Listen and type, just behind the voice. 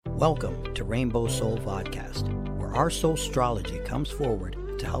Welcome to Rainbow Soul Vodcast, where our Soulstrology comes forward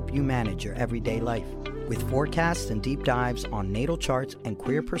to help you manage your everyday life, with forecasts and deep dives on natal charts and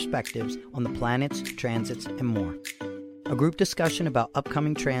queer perspectives on the planets, transits, and more. A group discussion about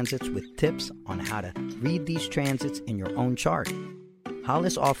upcoming transits with tips on how to read these transits in your own chart.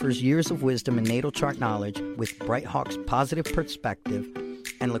 Hollis offers years of wisdom and natal chart knowledge with Bright Hawk's positive perspective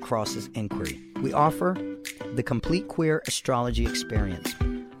and Lacrosse's inquiry. We offer the complete queer astrology experience.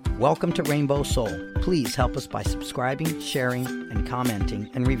 Welcome to Rainbow Soul. Please help us by subscribing, sharing, and commenting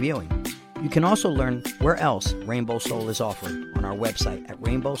and reviewing. You can also learn where else Rainbow Soul is offered on our website at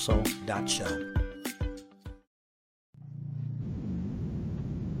rainbowsoul.show.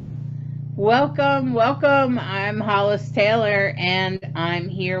 Welcome. I'm Hollis Taylor, and I'm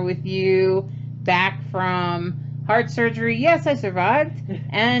here with you back from heart surgery. Yes, I survived,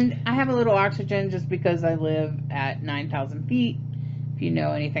 and I have a little oxygen just because I live at 9,000 feet. If you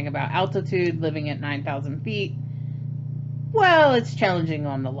know anything about altitude, living at 9,000 feet, well, it's challenging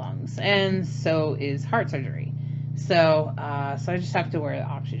on the lungs, and so is heart surgery. So I just have to wear the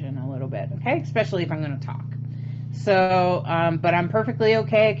oxygen a little bit, okay? Especially if I'm going to talk. So, but I'm perfectly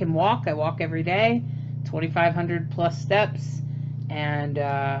okay. I can walk. I walk every day, 2,500 plus steps, and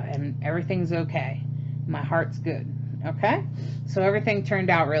everything's okay. My heart's good, okay? So everything turned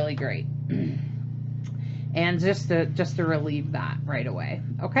out really great. And just to relieve that right away,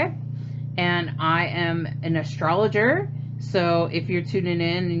 okay? And I am an astrologer, so if you're tuning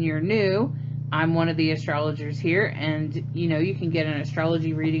in and you're new, I'm one of the astrologers here, and you can get an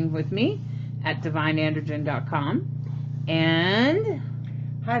astrology reading with me at divineandrogen.com. And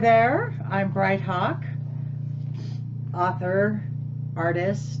hi there, I'm Bright Hawk, author,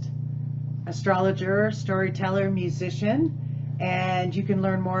 artist, astrologer, storyteller, musician, and you can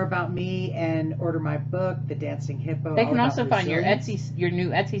learn more about me and order my book, The Dancing Hippo. They can also find your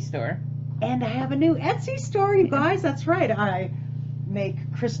new Etsy store. And I have a new Etsy store, you guys. That's right. I make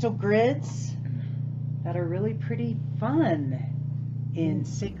crystal grids that are really pretty fun in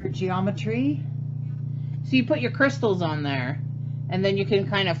sacred geometry. So you put your crystals on there, and then you can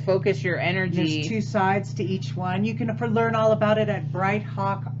kind of focus your energy. There's two sides to each one. You can learn all about it at Bright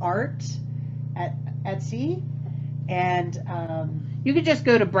Hawk Art at Etsy. And you could just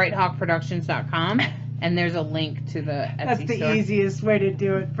go to brighthawkproductions.com, and there's a link to the Etsy That's the store. Easiest way to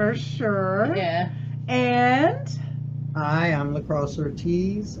do it for sure. Yeah. And Hi, I'm Lacrosse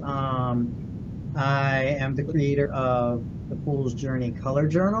Ortiz. I am the creator of the Fool's Journey Color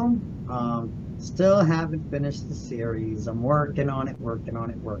Journal. Still haven't finished the series. I'm working on it.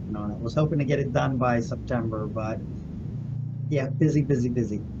 Was hoping to get it done by September, but yeah, busy.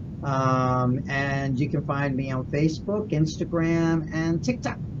 And you can find me on Facebook, Instagram, and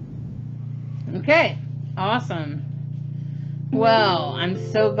TikTok. Okay, awesome. Well, I'm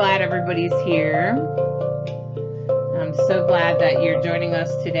so glad everybody's here. I'm so glad that you're joining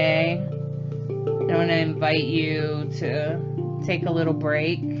us today. I want to invite you to take a little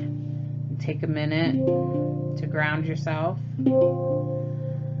break, and take a minute to ground yourself.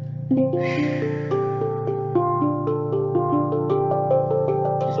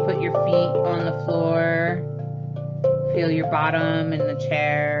 Put your feet on the floor. Feel your bottom in the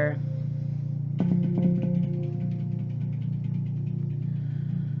chair.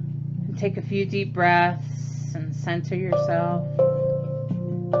 And take a few deep breaths and center yourself.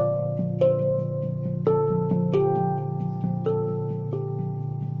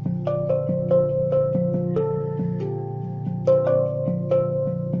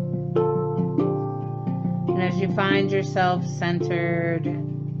 And as you find yourself centered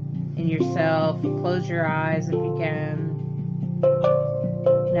in yourself, close your eyes if you can,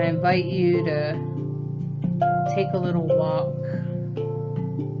 and I invite you to take a little walk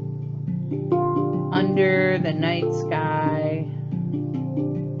under the night sky,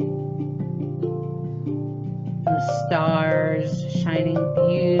 the stars shining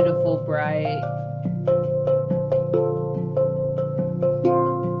beautiful bright.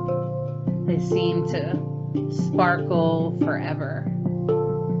 They seem to sparkle forever.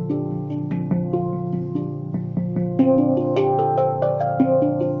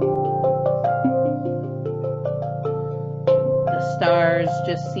 Stars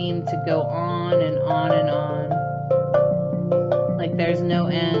just seem to go on and on and on, like there's no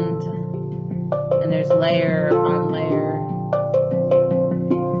end, and there's layer upon layer.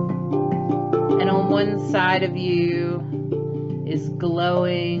 And on one side of you is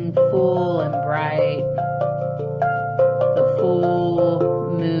glowing full and bright. The full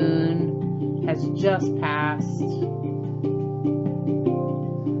moon has just passed.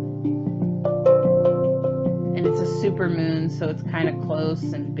 supermoon, so it's kind of close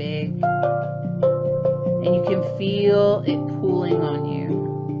and big. And you can feel it pulling on you.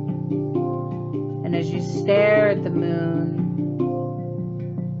 And as you stare at the moon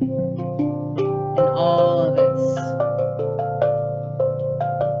and all of its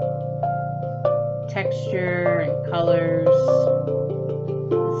texture and colors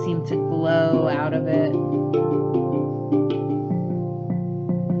that seem to glow out of it,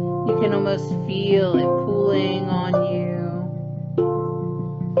 you can almost feel it pulling on you.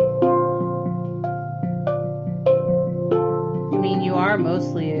 I mean, you are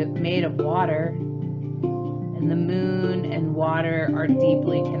mostly made of water, and the moon and water are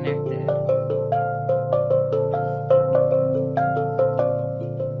deeply connected.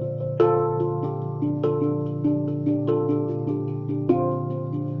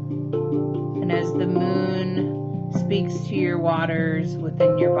 And as the moon speaks to your waters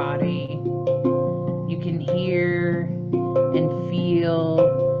within your body, you can hear and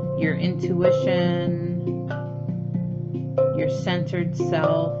feel your intuition, your centered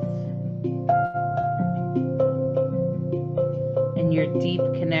self, and your deep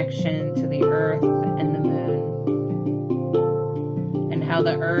connection to the earth and the moon, and how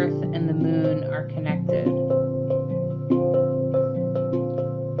the earth and the moon are connected.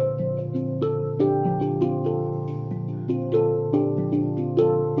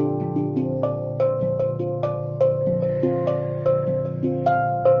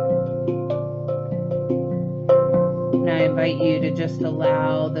 I invite you to just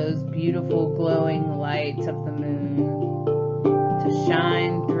allow those beautiful glowing lights of the moon to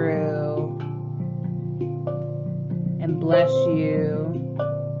shine through and bless you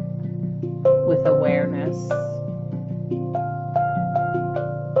with awareness,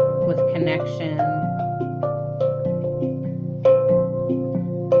 with connection,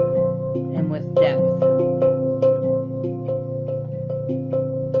 and with depth.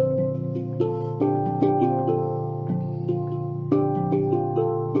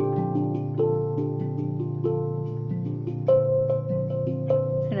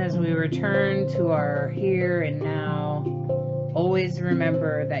 Return to our here and now. Always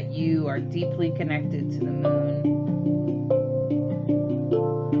remember that you are deeply connected to the moon.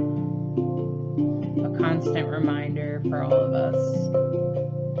 A constant reminder for all of us.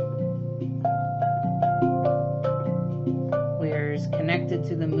 We are as connected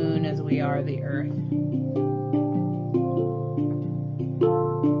to the moon as we are the earth.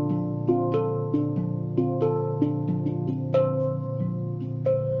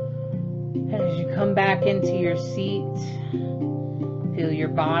 Come back into your seat. Feel your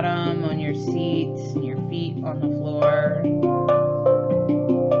bottom on your seat and your feet on the floor.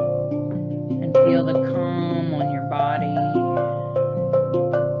 And feel the calm on your body.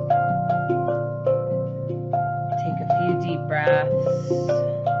 Take a few deep breaths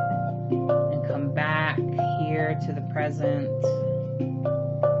and come back here to the present.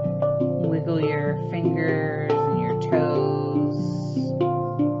 Wiggle your fingers and your toes.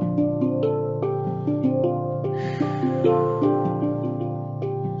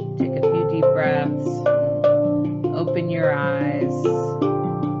 Take a few deep breaths, open your eyes,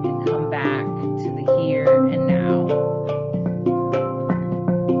 and come back to the here and now.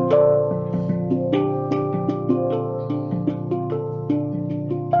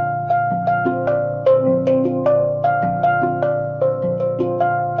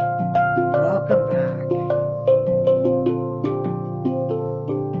 Welcome back.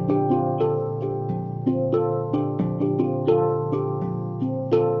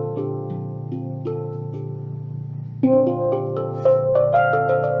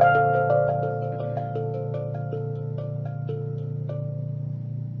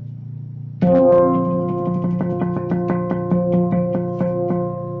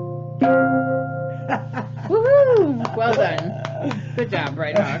 Woohoo! Well done. Good job,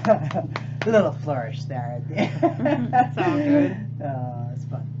 Right Hawk. A little flourish there at the end. That's all good. Oh, it's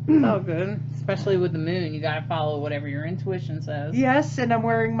fun. It's all good. Especially with the moon. You gotta follow whatever your intuition says. Yes, and I'm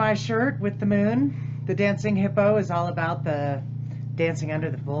wearing my shirt with the moon. The dancing hippo is all about the dancing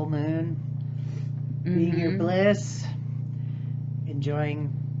under the full moon, being your bliss,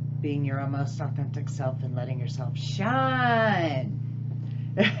 enjoying being your most authentic self and letting yourself shine.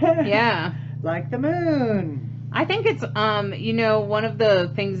 Yeah. Like the moon. I think it's, one of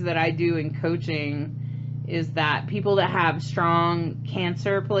the things that I do in coaching is that people that have strong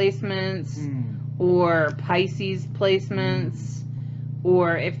Cancer placements or Pisces placements,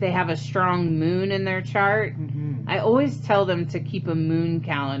 or if they have a strong moon in their chart, I always tell them to keep a moon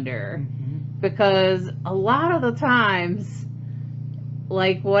calendar, because a lot of the times,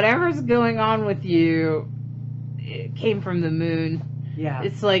 like, whatever's going on with you, it came from the moon. Yeah.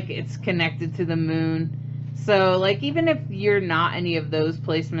 It's like it's connected to the moon. So like even if you're not any of those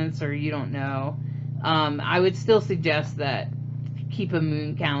placements or you don't know, I would still suggest that keep a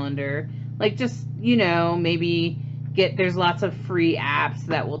moon calendar. Like just, maybe there's lots of free apps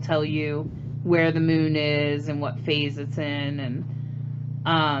that will tell you where the moon is and what phase it's in, and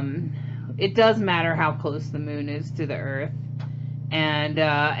it does matter how close the moon is to the earth. And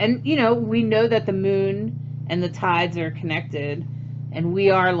we know that the moon and the tides are connected, and we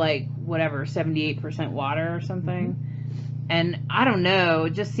are like whatever 78% water or something. And I don't know,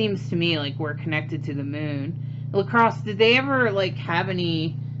 it just seems to me like we're connected to the moon. Lacrosse, did they ever like have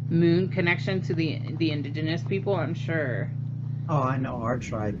any moon connection to the indigenous people? I'm sure. Oh, I know our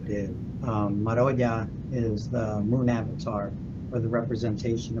tribe did. Maroya is the moon avatar, or the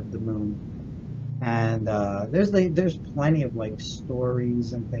representation of the moon. And there's plenty of like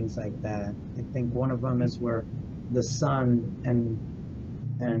stories and things like that. I think one of them is where the sun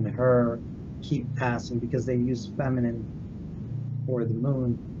and her keep passing because they use feminine for the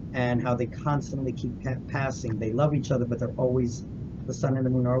moon, and how they constantly keep passing. They love each other, but the sun and the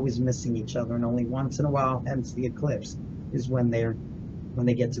moon are always missing each other, and only once in a while, hence the eclipse, is when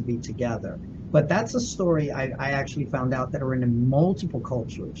they get to be together. But that's a story I actually found out that are in multiple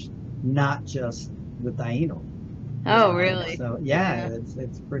cultures, not just the Taino. Oh, really? So yeah,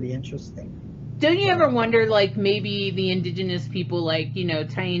 it's pretty interesting. Don't you But ever wonder, like maybe the indigenous people, like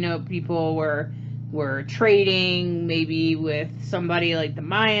Taino people, were trading maybe with somebody like the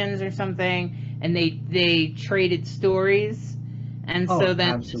Mayans or something, and they traded stories, and so oh,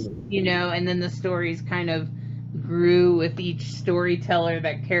 then absolutely. and then the stories kind of grew with each storyteller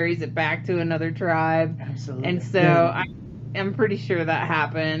that carries it back to another tribe, Absolutely. and so Well, I'm pretty sure that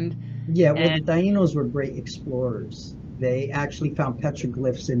happened, yeah, well, the and Tainos were great explorers. They actually found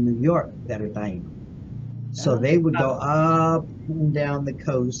petroglyphs in New York that are Taino. So Oh, they would go up and down the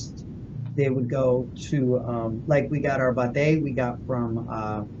coast. They would go to like we got our bade we got from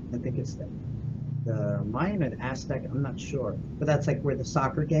I think it's the Mayan and Aztec, I'm not sure. But that's like where the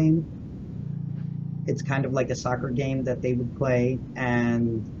soccer game, it's kind of like a soccer game that they would play,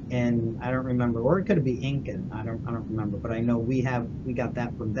 and I don't remember, or it could be Incan. I don't remember, but I know we got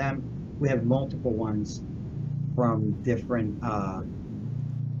that from them. We have multiple ones from different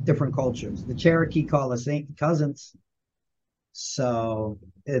cultures. The Cherokee call us cousins, so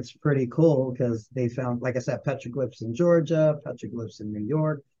it's pretty cool because they found, like I said, petroglyphs in Georgia, petroglyphs in New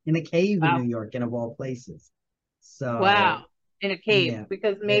York, in a cave in wow, New York, and of all places. So wow, in a cave yeah,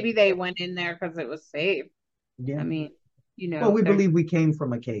 because it, maybe they went in there because it was safe. yeah. I mean, Well, we there's believe we came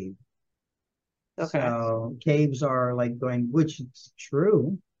from a cave. okay. So caves are like going, which is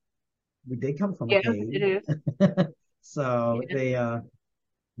true. We did come from a Yeah, cave. it is. So Yeah.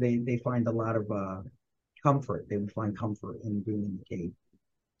 they find a lot of comfort. They would find comfort in being in the cave.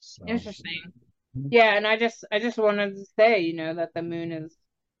 So Interesting. mhm, Yeah, and I just wanted to say, that the moon is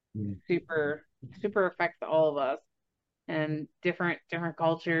yeah, super super affects all of us, and different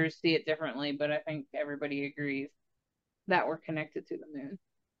cultures see it differently, but I think everybody agrees that we're connected to the moon.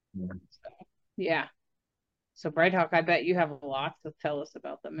 yeah. So, yeah. So Bright Hawk, I bet you have a lot to tell us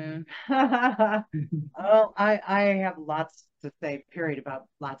about the moon. oh, I have lots to say, period, about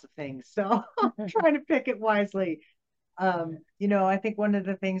lots of things. So I'm trying to pick it wisely. I think one of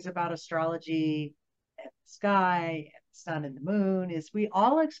the things about astrology and the sky and the sun and the moon is we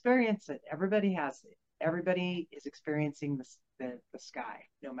all experience it. Everybody has it. Everybody is experiencing the sky,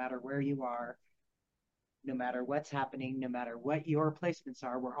 no matter where you are, no matter what's happening, no matter what your placements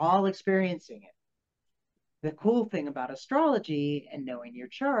are. We're all experiencing it. The cool thing about astrology and knowing your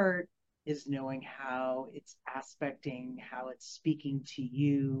chart is knowing how it's aspecting, how it's speaking to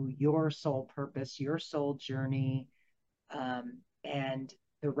you, your soul purpose, your soul journey, and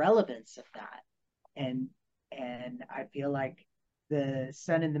the relevance of that. And I feel like the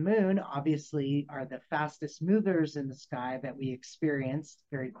sun and the moon obviously are the fastest movers in the sky that we experience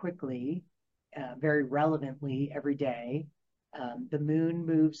very quickly, very relevantly every day. The moon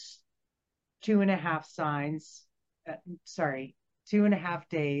moves 2.5 signs, uh, sorry, 2.5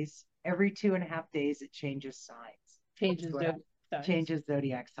 days. Every 2.5 days, it changes signs. Changes What signs. changes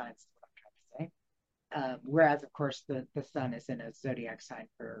zodiac signs is what I'm trying to say. Whereas, of course, the sun is in a zodiac sign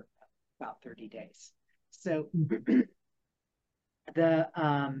for about 30 days. So the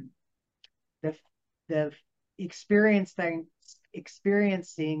the the experiencing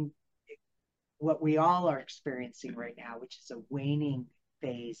what we all are experiencing right now, which is a waning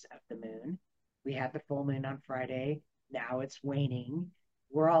phase of the moon. We had the full moon on Friday. Now it's waning.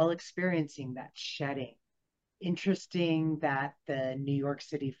 We're all experiencing that shedding. Interesting that the New York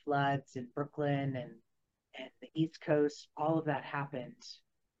City floods in Brooklyn and the East Coast, all of that happened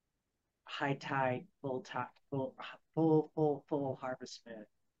high tide, full harvest moon.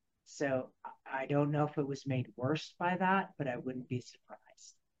 So I don't know if it was made worse by that, but I wouldn't be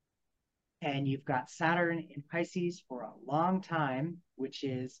surprised. And you've got Saturn in Pisces for a long time, which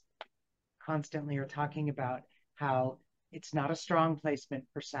is constantly are talking about how it's not a strong placement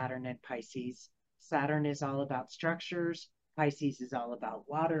for Saturn in Pisces. Saturn is all about structures. Pisces is all about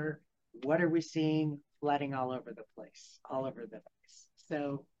water. What are we seeing? Flooding all over the place, all over the place.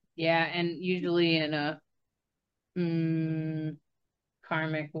 So yeah, and usually in a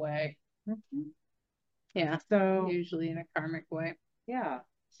karmic way. mm-hmm. Yeah, so usually in a karmic way. Yeah,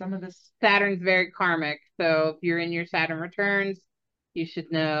 some of this Saturn's very karmic, so if you're in your Saturn returns, you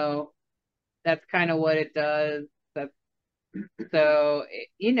should know that's kind of what it does. That's so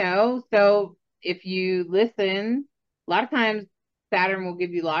so if you listen, a lot of times Saturn will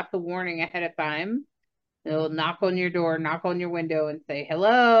give you lots of warning ahead of time. It'll knock on your door, knock on your window, and say,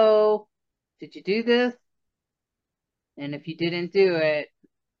 "Hello, did you do this?" And if you didn't do it,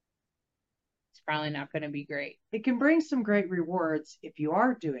 it's probably not going to be great. It can bring some great rewards if you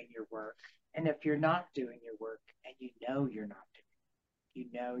are doing your work, and if you're not doing your work and you know you're not doing it, you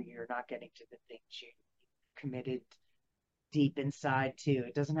know you're not getting to the things you committed deep inside to.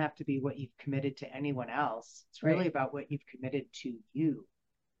 It doesn't have to be what you've committed to anyone else. It's really about what you've committed to you.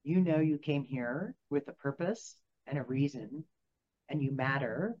 You know you came here with a purpose and a reason, and you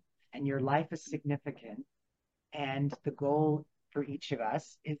matter, and your life is significant. And the goal for each of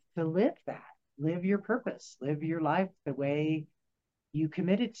us is to live that. Live your purpose. Live your life the way you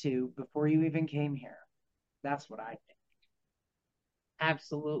committed to before you even came here. That's what I think.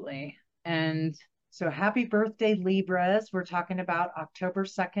 Absolutely. And so happy birthday, Libras. We're talking about October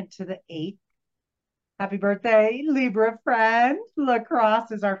 2nd to the 8th. Happy birthday, Libra friend.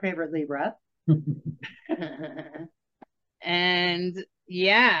 Lacrosse is our favorite Libra. And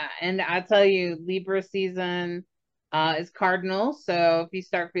yeah, and I'll tell you, Libra season is cardinal. So if you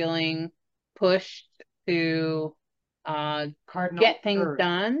start feeling pushed to get things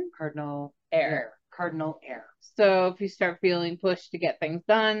done, cardinal air. Cardinal air. So if you start feeling pushed to get things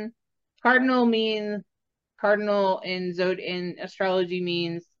done, cardinal means in astrology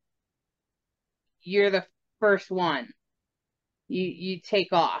means you're the first one. You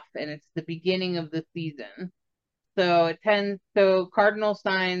take off, and it's the beginning of the season. So cardinal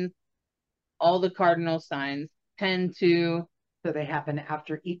signs, all the cardinal signs tend to. So they happen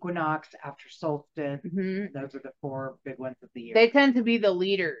after equinox, after solstice. Mm-hmm. Those are the 4 big ones of the year. They tend to be the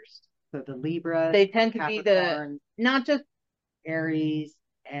leaders. So the Libras. They tend to be not just Aries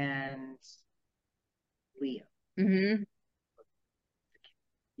and Leo. Mm-hmm.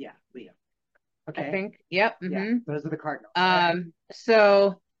 Yeah, Leo. Okay. I think. Yep. Mm-hmm. Yeah, those are the cardinals.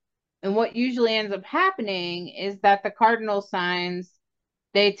 So, and what usually ends up happening is that the cardinal signs,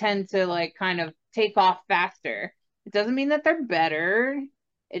 they tend to kind of take off faster. It doesn't mean that they're better.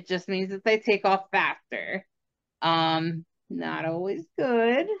 It just means that they take off faster. Not always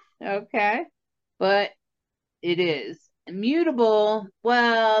good. Okay. But it is. Mutable,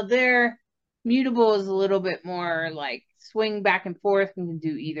 well, mutable is a little bit more like swing back and forth and can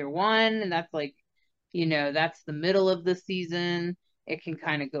do either one. And that's that's the middle of the season. It can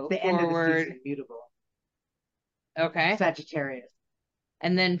kind of go the forward. End of the season, mutable. Okay. Sagittarius.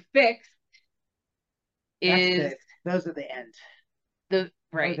 And then fixed is those are the end.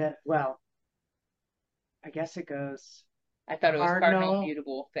 Right. I guess it goes. I thought it was cardinal,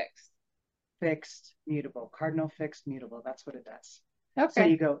 mutable, fixed. Fixed, mutable. Cardinal, fixed, mutable. That's what it does. Okay. So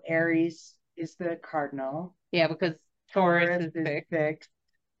you go Aries is the cardinal. Yeah, because Taurus is fixed.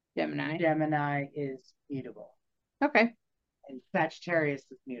 Gemini is mutable. Okay. And Sagittarius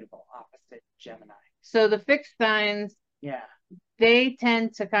is mutable, opposite Gemini. So the fixed signs, they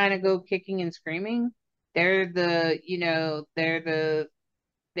tend to kind of go kicking and screaming. They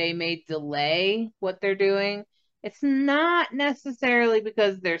may delay what they're doing. It's not necessarily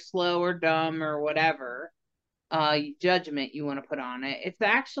because they're slow or dumb or whatever judgment you want to put on it. It's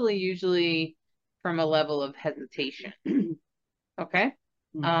actually usually from a level of hesitation. Okay?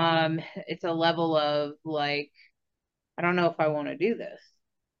 Mm-hmm. It's a level of I don't know if I want to do this.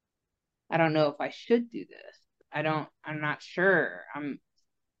 I don't know if I should do this. I'm not sure. I'm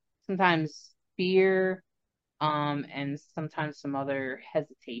sometimes fear, and sometimes some other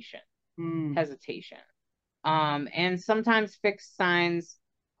hesitation. And sometimes fixed signs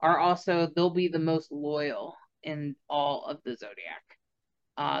are also, they'll be the most loyal in all of the zodiac.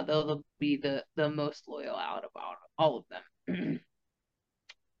 They'll be the most loyal out of all of them.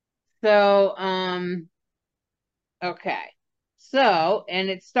 So, okay. So, and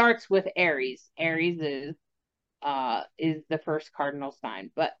it starts with Aries. Aries is is the first cardinal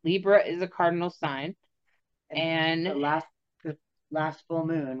sign. But Libra is a cardinal sign. And the last full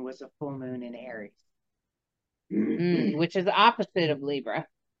moon was a full moon in Aries. Which is opposite of Libra.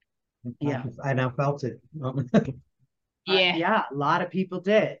 Yeah. I now felt it. Yeah. Yeah, a lot of people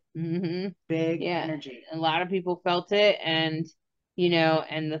did. Big Yeah. energy. A lot of people felt it. And, you know,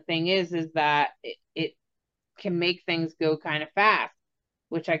 and the thing is that it can make things go kind of fast,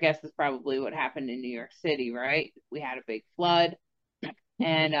 which I guess is probably what happened in New York City, right? We had a big flood.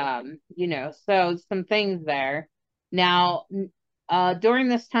 And, you know, so some things there. Now, during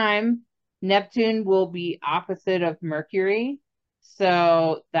this time, Neptune will be opposite of Mercury.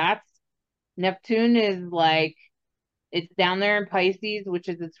 So Neptune is like, it's down there in Pisces, which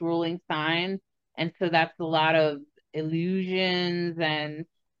is its ruling sign. And so that's a lot of illusions and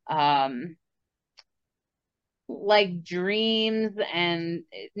like dreams, and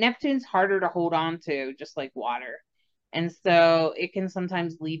Neptune's harder to hold on to, just like water. And so it can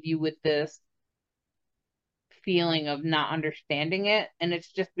sometimes leave you with this feeling of not understanding it. And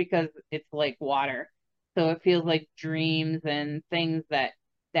it's just because it's like water. So it feels like dreams and things that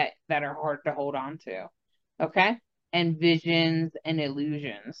are hard to hold on to. Okay? And visions and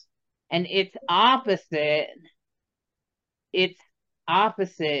illusions. And it's opposite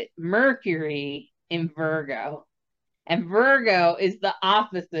Mercury in Virgo. And Virgo is the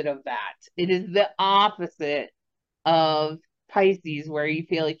opposite of that. It is the opposite of Pisces, where you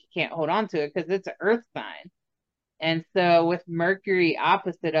feel like you can't hold on to it because it's an earth sign. And so with Mercury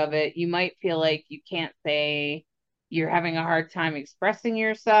opposite of it, you might feel like you can't say, you're having a hard time expressing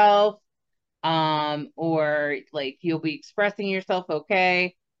yourself, or like you'll be expressing yourself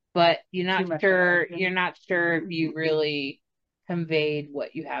okay, but you're not sure if you really conveyed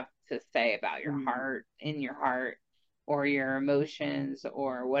what you have to say about your heart, in your heart, or your emotions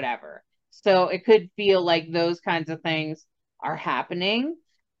or whatever. So it could feel like those kinds of things are happening.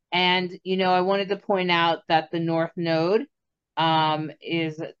 And, you know, I wanted to point out that the North Node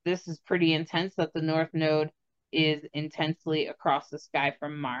is pretty intense, that the North Node is intensely across the sky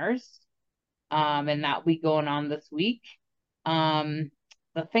from Mars. And that'll be going on this week. The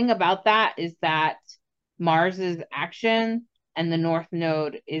thing about that is that Mars is action and the North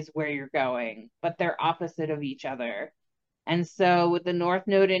Node is where you're going, but they're opposite of each other. And so with the North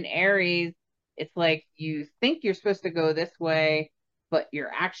Node in Aries, it's like you think you're supposed to go this way, but your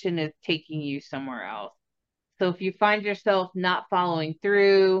action is taking you somewhere else. So if you find yourself not following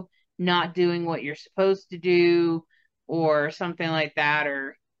through, not doing what you're supposed to do, or something like that,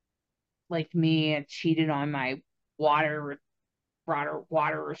 or like me, I cheated on my water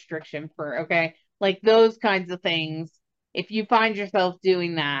restriction for, okay, like those kinds of things. If you find yourself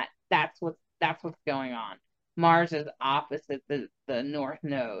doing that, that's what's going on. Mars is opposite the North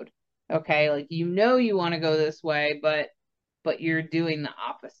Node. Okay, like you know you want to go this way, but you're doing the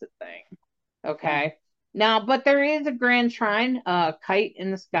opposite thing. Okay. Now, but there is a grand trine, a kite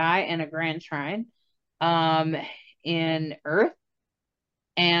in the sky, and a grand trine in Earth.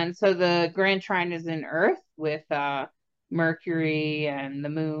 And so the grand trine is in Earth with Mercury and the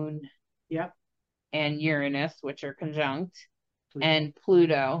moon. Yep. And Uranus, which are conjunct, and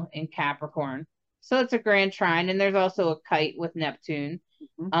Pluto in Capricorn. So it's a grand trine, and there's also a kite with Neptune.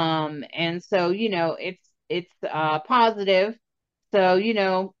 And so, you know, it's positive. So, you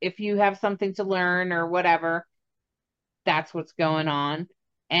know, if you have something to learn or whatever, that's what's going on.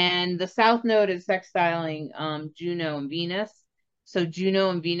 And the South Node is sextiling Juno and Venus. So Juno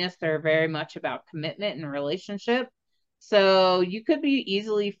and Venus are very much about commitment and relationship. So you could be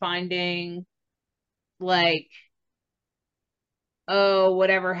easily finding like, oh,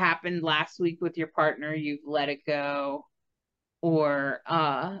 whatever happened last week with your partner, you've let it go, or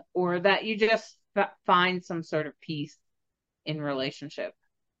that you just find some sort of peace in relationship.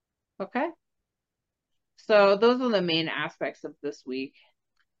 Okay. So those are the main aspects of this week.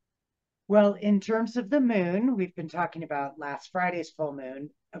 Well, in terms of the moon, we've been talking about last Friday's full moon.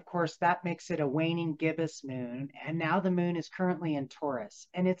 Of course, that makes it a waning gibbous moon. And now the moon is currently in Taurus,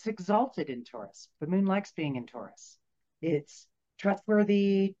 and it's exalted in Taurus. The moon likes being in Taurus. It's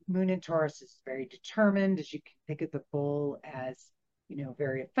trustworthy. Moon in Taurus is very determined, as you can think of the bull as, you know,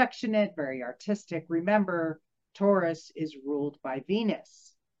 very affectionate, very artistic. Remember, Taurus is ruled by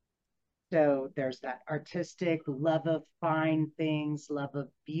Venus. So there's that artistic love of fine things, love of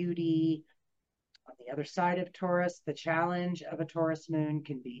beauty. On the other side of Taurus, the challenge of a Taurus moon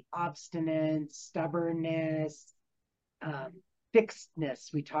can be obstinance, stubbornness, fixedness.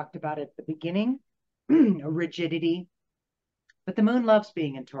 We talked about it at the beginning, rigidity. But the moon loves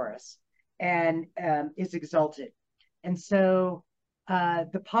being in Taurus and is exalted. And so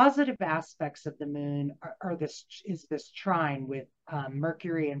The positive aspects of the moon are this trine with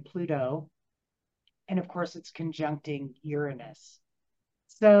Mercury and Pluto, and of course it's conjuncting Uranus.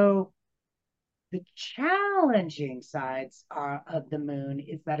 So the challenging sides of the moon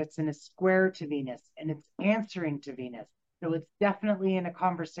is that it's in a square to Venus and it's answering to Venus. So it's definitely in a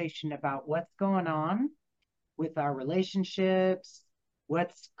conversation about what's going on with our relationships,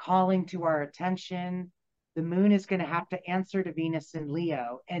 what's calling to our attention. The moon is going to have to answer to Venus in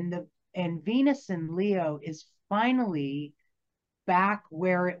Leo, and Venus in Leo is finally back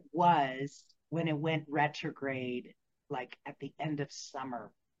where it was when it went retrograde, like at the end of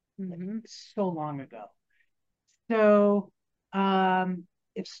summer, so long ago. So,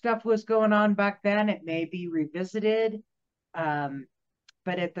 if stuff was going on back then, it may be revisited. But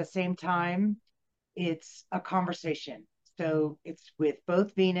at the same time, it's a conversation. So it's with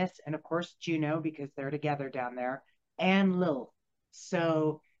both Venus and, of course, Juno, because they're together down there, and Lilith.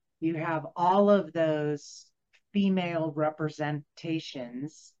 So you have all of those female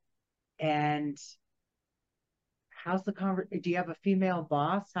representations. And how's the do you have a female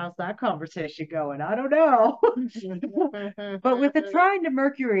boss? How's that conversation going? I don't know. But with the trine to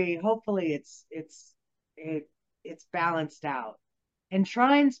Mercury, hopefully it's balanced out. And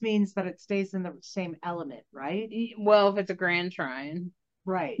trines means that it stays in the same element, right? Well, if it's a grand trine.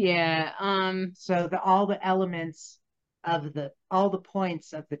 Right. Yeah. So all the elements of all the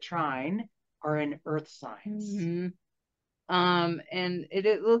points of the trine are in earth signs. Mm-hmm. And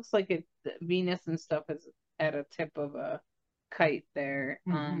it looks like Venus and stuff is at a tip of a kite there.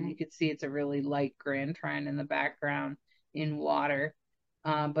 You can see it's a really light grand trine in the background in water.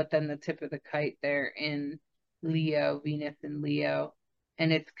 But then the tip of the kite there in Leo, Venus in Leo,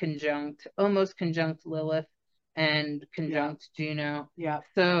 and it's almost conjunct Lilith and conjunct Juno. Yeah.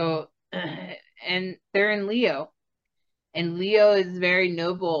 So, and they're in Leo, and Leo is very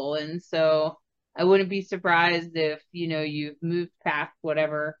noble, and so I wouldn't be surprised if, you've moved past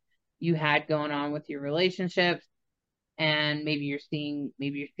whatever you had going on with your relationships, and maybe you're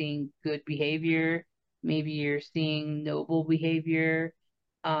seeing good behavior, maybe you're seeing noble behavior,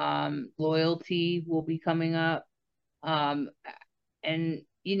 loyalty will be coming up, and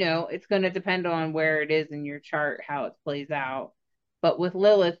it's going to depend on where it is in your chart, how it plays out. But with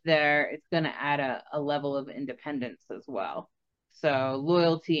Lilith there, it's going to add a level of independence as well. So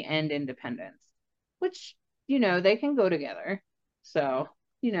loyalty and independence, which, they can go together. So,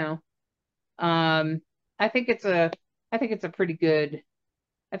 I think it's a pretty good,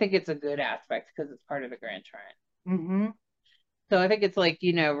 I think it's a good aspect because it's part of the grand trine. So I think it's like,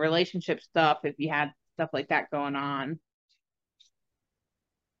 relationship stuff, if you had stuff like that going on.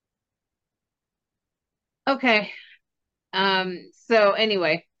 Okay. So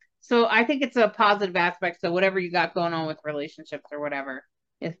anyway, so I think it's a positive aspect. So whatever you got going on with relationships or whatever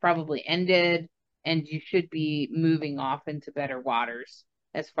is probably ended, and you should be moving off into better waters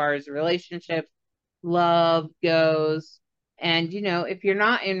as far as relationships, love goes. And, if you're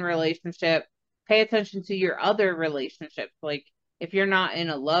not in relationship, pay attention to your other relationships. Like if you're not in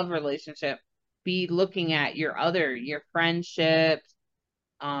a love relationship, be looking at your friendships,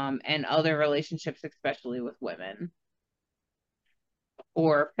 and other relationships, especially with women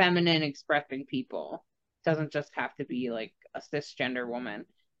or feminine expressing people. It doesn't just have to be like a cisgender woman. It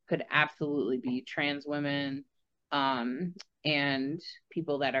could absolutely be trans women, and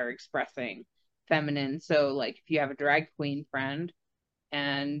people that are expressing feminine. So like if you have a drag queen friend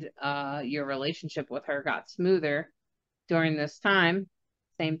and your relationship with her got smoother during this time,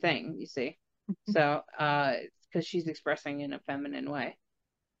 same thing, you see. So it's because she's expressing in a feminine way.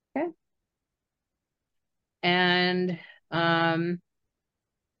 Okay. And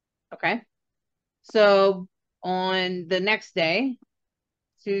okay. So on the next day,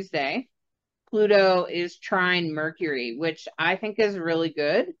 Tuesday, Pluto is trine Mercury, which I think is really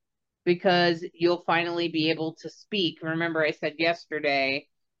good because you'll finally be able to speak. Remember, I said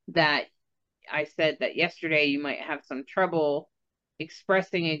that yesterday you might have some trouble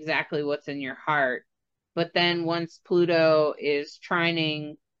expressing exactly what's in your heart. But then once Pluto is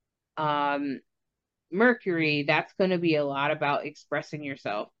trining Mercury, that's going to be a lot about expressing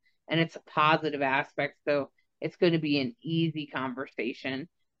yourself, and it's a positive aspect. So it's going to be an easy conversation.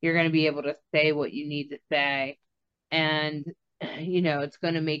 You're going to be able to say what you need to say, and it's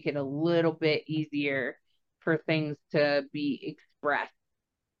going to make it a little bit easier for things to be expressed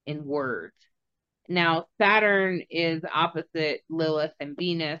in words. Now, Saturn is opposite Lilith and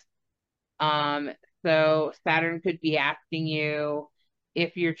Venus. So Saturn could be asking you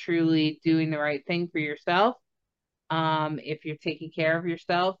if you're truly doing the right thing for yourself, if you're taking care of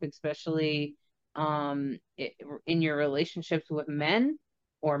yourself, especially in your relationships with men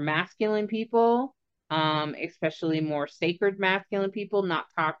or masculine people, especially more sacred masculine people, not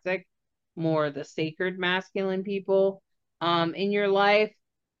toxic, more the sacred masculine people in your life,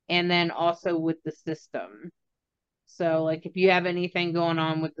 and then also with the system. So, like, if you have anything going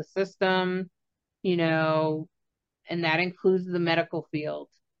on with the system, you know, and that includes the medical field,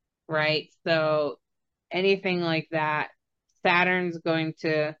 right? So, anything like that, Saturn's going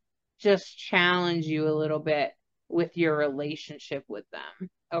to just challenge you a little bit with your relationship with them.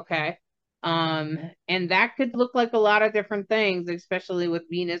 Okay. And that could look like a lot of different things, especially with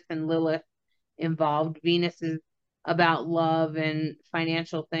Venus and Lilith involved. Venus is about love and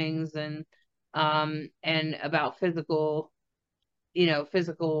financial things and about physical,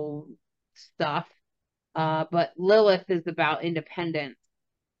 physical stuff. But Lilith is about independence.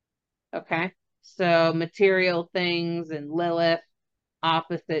 Okay. So material things and Lilith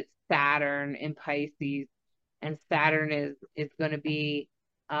opposite Saturn in Pisces. And Saturn is going to be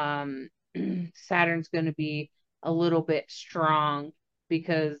Saturn's going to be a little bit strong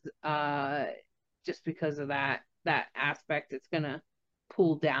because just because of that aspect, it's going to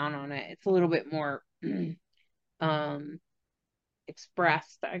pull down on it. It's a little bit more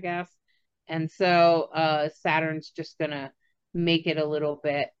expressed, I guess. And so Saturn's just going to make it a little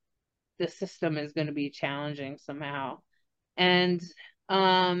bit, the system is going to be challenging somehow. And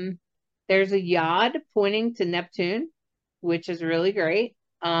there's a yod pointing to Neptune, which is really great.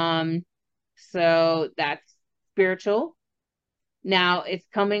 So that's spiritual. Now it's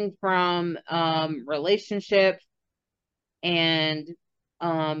coming from relationships, and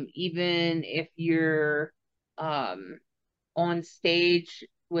even if you're on stage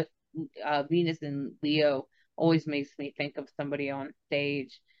with Venus and Leo, always makes me think of somebody on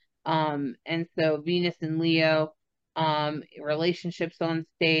stage. And so Venus and Leo, relationships on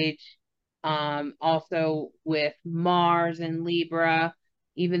stage, also with Mars and Libra,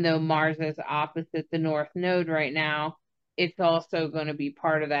 even though Mars is opposite the North Node right now, it's also going to be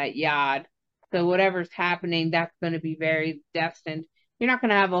part of that yod. So whatever's happening, that's going to be very destined. You're not going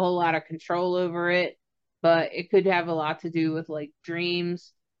to have a whole lot of control over it, but it could have a lot to do with like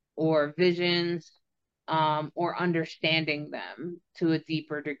dreams or visions, or understanding them to a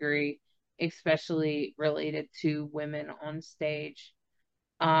deeper degree, especially related to women on stage.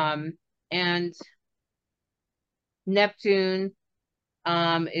 And Neptune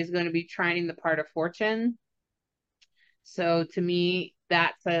is going to be trining the part of fortune. So to me,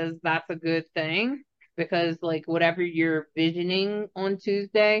 that says that's a good thing because, like, whatever you're visioning on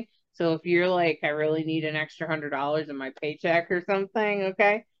Tuesday. So if you're like, I really need an extra $100 in my paycheck or something,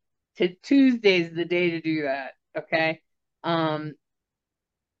 okay, Tuesday's the day to do that, okay?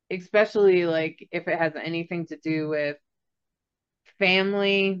 Especially like if it has anything to do with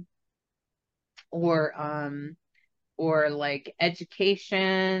family or like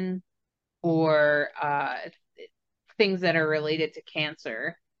education or things that are related to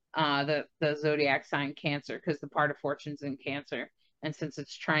Cancer, the zodiac sign Cancer, because the part of fortune's in Cancer, and since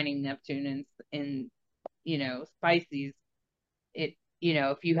it's trining Neptune in Pisces, it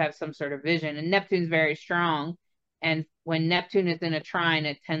if you have some sort of vision, and Neptune's very strong, and when Neptune is in a trine,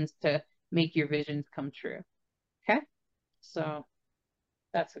 it tends to make your visions come true. Okay, so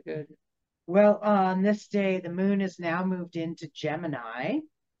that's a good. Well, on this day, the moon is now moved into Gemini,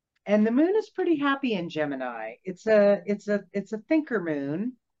 and the moon is pretty happy in Gemini. It's a thinker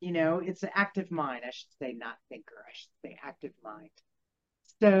moon. It's an active mind. I should say not thinker. I should say active mind.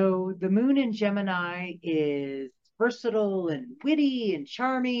 So the moon in Gemini is versatile and witty and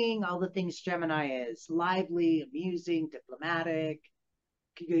charming. All the things Gemini is: lively, amusing, diplomatic,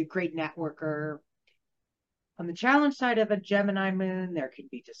 great networker. On the challenge side of a Gemini moon, there can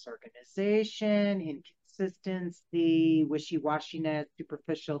be disorganization, inconsistency, wishy-washiness,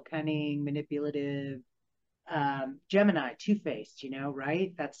 superficial, cunning, manipulative. Gemini, two-faced,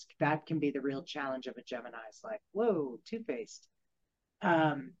 right? That can be the real challenge of a Gemini. It's like, whoa, two-faced.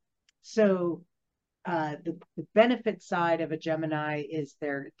 So the benefit side of a Gemini is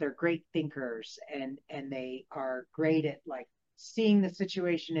they're great thinkers, and they are great at like seeing the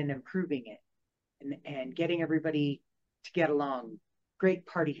situation and improving it. And getting everybody to get along, great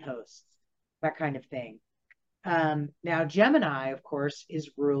party hosts, that kind of thing. Now, Gemini, of course,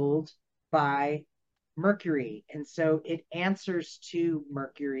 is ruled by Mercury, and so it answers to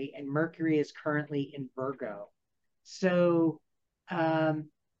Mercury, and Mercury is currently in Virgo. So the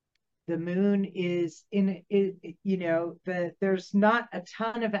moon is in there's not a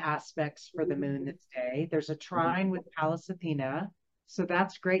ton of aspects for the moon this day. There's a trine with Pallas Athena. So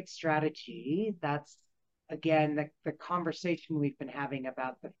that's great strategy. That's again, the conversation we've been having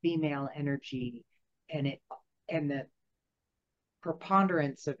about the female energy and the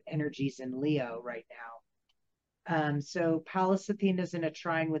preponderance of energies in Leo right now. So Pallas Athena's in a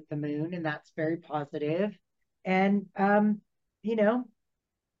trine with the moon, and that's very positive. And you know,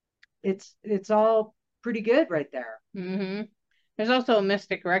 it's all pretty good right there. Mm-hmm. There's also a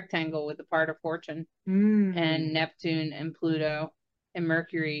mystic rectangle with the part of fortune and Neptune and Pluto and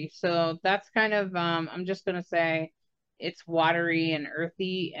Mercury. So that's kind of I'm just gonna say it's watery and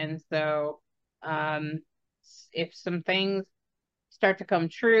earthy, and so if some things start to come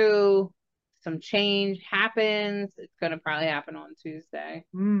true, some change happens, it's gonna probably happen on Tuesday.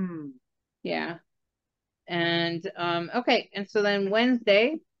 Yeah. And okay, and so then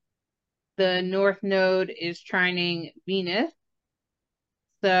Wednesday, the North Node is trining Venus.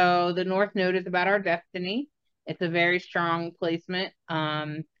 So the North Node is about our destiny. It's a very strong placement.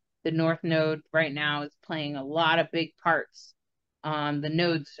 The North Node right now is playing a lot of big parts. The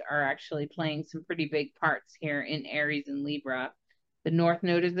nodes are actually playing some pretty big parts here in Aries and Libra. The North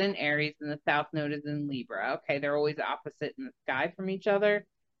Node is in Aries and the South Node is in Libra. Okay, they're always opposite in the sky from each other.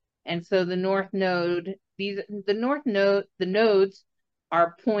 And so the North Node, the nodes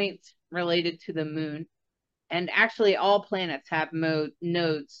are points related to the moon. And actually all planets have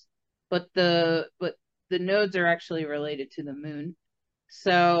nodes, but the nodes are actually related to the moon.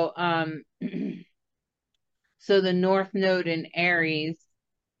 So so the North Node in Aries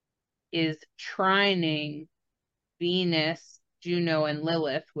is trining Venus, Juno, and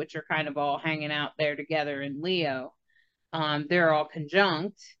Lilith, which are kind of all hanging out there together in Leo. They're all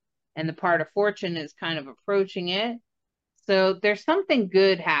conjunct, and the part of fortune is kind of approaching it. So there's something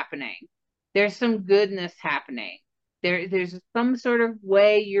good happening. There's some goodness happening. There's some sort of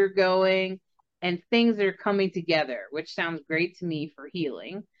way you're going and things are coming together, which sounds great to me for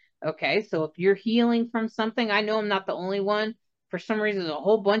healing. Okay, so if you're healing from something, I know I'm not the only one. For some reason, there's a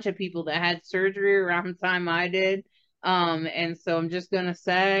whole bunch of people that had surgery around the time I did. And so I'm just going to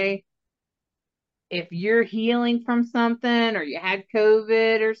say, if you're healing from something or you had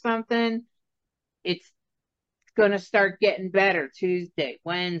COVID or something, it's going to start getting better Tuesday,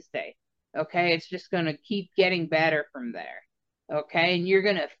 Wednesday. Okay. It's just going to keep getting better from there. Okay. And you're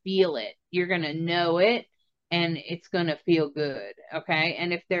going to feel it. You're going to know it and it's going to feel good. Okay.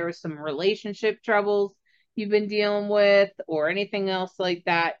 And if there was some relationship troubles you've been dealing with or anything else like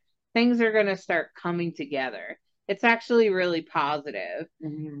that, things are going to start coming together. It's actually really positive.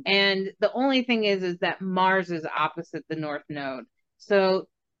 And the only thing is that Mars is opposite the North Node. So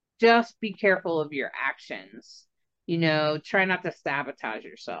just be careful of your actions. You know, try not to sabotage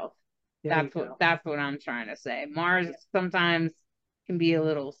yourself. That's what I'm trying to say. Mars sometimes can be a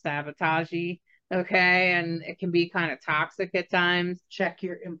little sabotagey, okay, and it can be kind of toxic at times. Check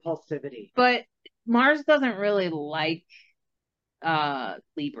your impulsivity. But Mars doesn't really like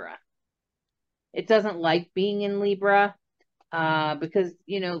Libra. It doesn't like being in Libra because,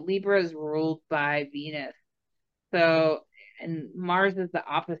 you know, Libra is ruled by Venus. So, and Mars is the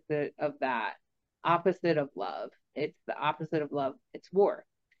opposite of that, opposite of love. It's the opposite of love. It's war.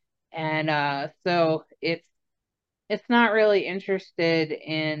 And so it's not really interested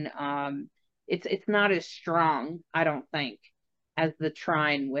in it's not as strong, I don't think, as the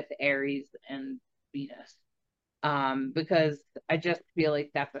trine with Aries and Venus. Because I just feel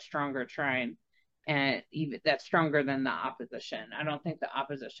like that's a stronger trine and even that's stronger than the opposition. I don't think the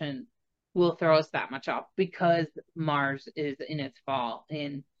opposition will throw us that much off because Mars is in its fall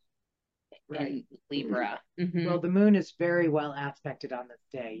in Libra. Well, the moon is very well aspected on this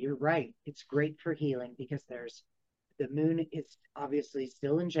day. You're right. It's great for healing because the moon is obviously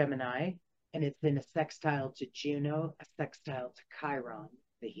still in Gemini and it's in a sextile to Juno, a sextile to Chiron,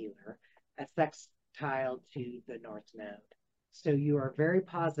 the healer, a sextile to the North Node. So you are very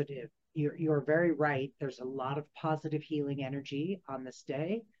positive. You're very right. There's a lot of positive healing energy on this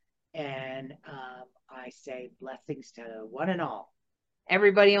day. And I say blessings to one and all.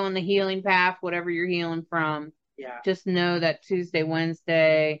 Everybody on the healing path, whatever you're healing from, just know that Tuesday,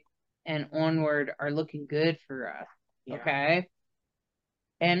 Wednesday, and onward are looking good for us. Okay.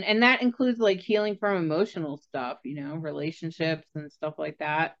 And that includes like healing from emotional stuff, you know, relationships and stuff like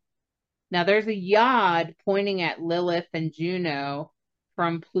that. Now there's a yod pointing at Lilith and Juno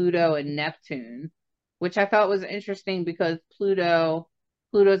from Pluto and Neptune, which I thought was interesting because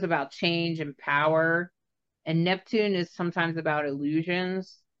Pluto's about change and power, and Neptune is sometimes about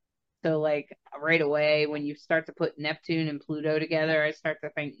illusions. So like right away when you start to put Neptune and Pluto together, I start to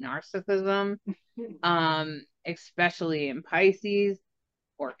think narcissism, especially in Pisces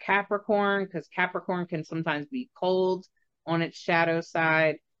or Capricorn, because Capricorn can sometimes be cold on its shadow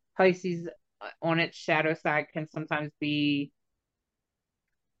side. Pisces on its shadow side can sometimes be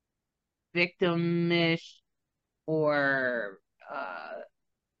victimish or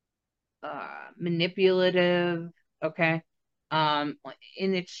manipulative, okay?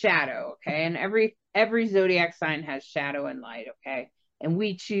 In its shadow, okay? And every zodiac sign has shadow and light, okay? And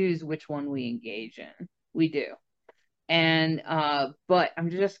we choose which one we engage in. We do. And but I'm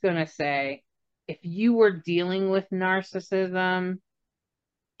just gonna say, if you were dealing with narcissism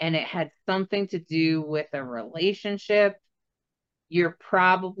and it had something to do with a relationship,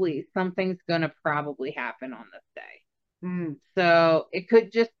 something's gonna probably happen on this day. So it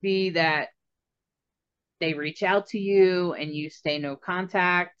could just be that they reach out to you and you stay no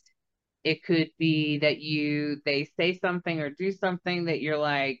contact. It could be that they say something or do something that you're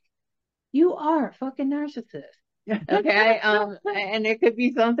like, you are a fucking narcissist. Okay. And it could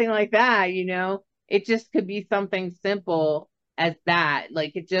be something like that, you know. It just could be something simple as that.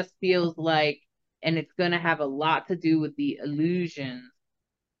 Like it just feels like, and it's gonna have a lot to do with the illusion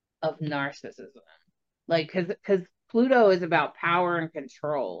of narcissism. Like because Pluto is about power and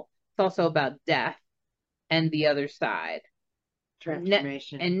control. It's also about death and the other side.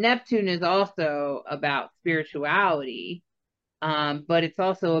 Transformation. And Neptune is also about spirituality, but it's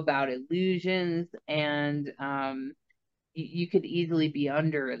also about illusions, and you could easily be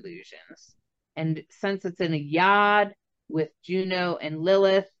under illusions. And since it's in a yod with Juno and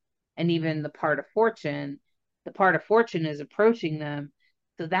Lilith, and even the part of fortune is approaching them.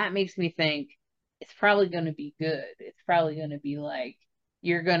 So that makes me think it's probably going to be good. It's probably going to be like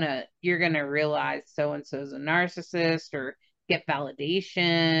you're gonna realize so and so's a narcissist, or get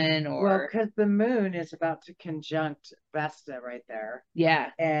validation, or well, because the moon is about to conjunct Vesta right there. Yeah.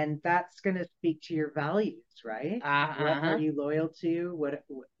 And that's going to speak to your values, right? What are you loyal to? What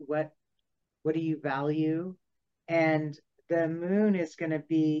do you value? And the moon is going to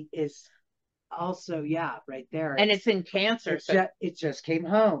be also, yeah, right there. And it's in Cancer. It just came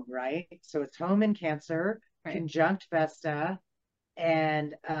home, right? So it's home in Cancer, right. Conjunct Vesta.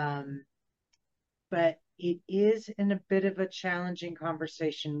 And but it is in a bit of a challenging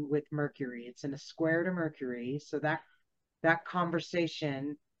conversation with Mercury. It's in a square to Mercury, so that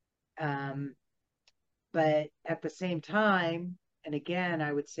conversation, but at the same time, and again,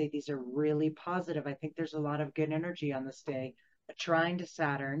 I would say these are really positive. I think there's a lot of good energy on this day. A trine to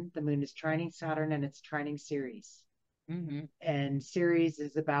Saturn. The moon is trining Saturn, and it's trining Ceres. Mm-hmm. And Ceres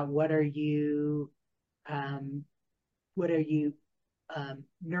is about what are you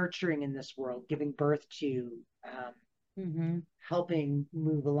nurturing in this world, giving birth to, helping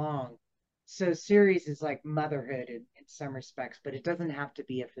move along. So Ceres is like motherhood in some respects, but it doesn't have to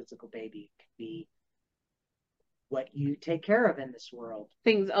be a physical baby. It can be what you take care of in this world.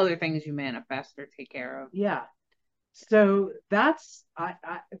 Other things you manifest or take care of. Yeah. So those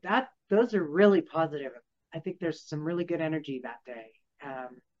are really positive. I think there's some really good energy that day.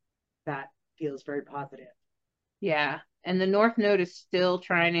 That feels very positive. Yeah. And the North Node is still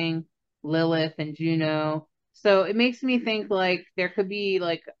trining Lilith and Juno. So it makes me think like there could be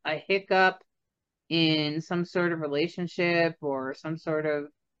like a hiccup in some sort of relationship or some sort of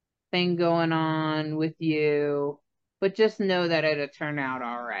thing going on with you, but just know that it'll turn out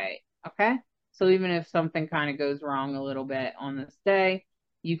all right. Okay? So even if something kind of goes wrong a little bit on this day,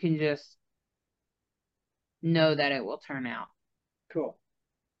 you can just know that it will turn out. Cool.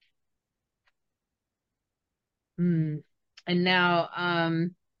 And now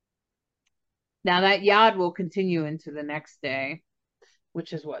that yod will continue into the next day,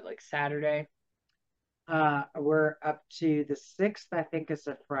 which is what, like Saturday? We're up to the 6th, I think is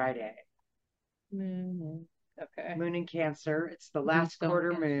a Friday. Okay. Moon in Cancer. It's the last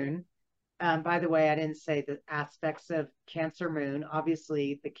quarter moon. By the way, I didn't say the aspects of Cancer moon.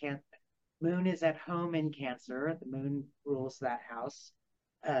 Obviously, the moon is at home in Cancer. The moon rules that house,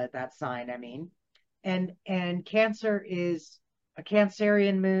 that sign, I mean. And Cancer is, a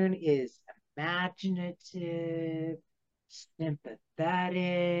Cancerian moon is imaginative,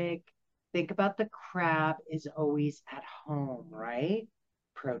 sympathetic. Think about the crab is always at home, right?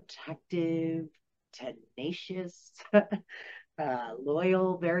 Protective, tenacious,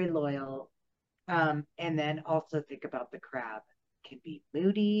 loyal, very loyal. And then also think about the crab. It can be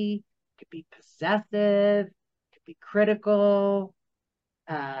moody, could be possessive, could be critical,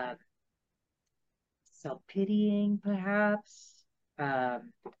 self-pitying, perhaps.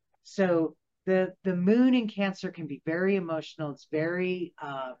 So the moon in Cancer can be very emotional. It's very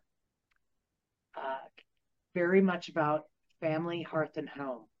much about family, hearth, and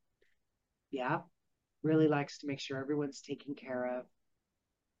home. Yeah, really likes to make sure everyone's taken care of,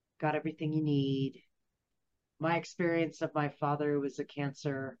 got everything you need. My experience of my father, who was a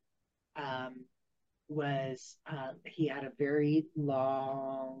Cancer, was he had a very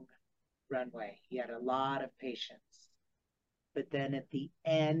long runway. He had a lot of patience. But then at the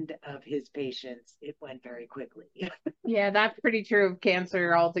end of his patience, it went very quickly. Yeah, that's pretty true of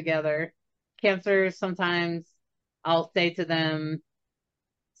Cancer altogether. Cancer, sometimes I'll say to them,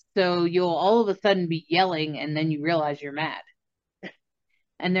 so you'll all of a sudden be yelling and then you realize you're mad.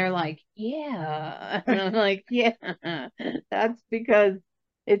 And they're like, yeah. And I'm like, yeah, that's because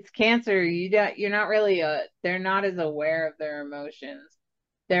it's Cancer. You're not really they're not as aware of their emotions.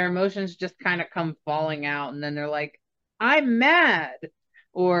 Their emotions just kind of come falling out, and then they're like, I'm mad,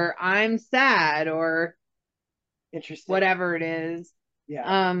 or I'm sad, or Interesting. whatever it is.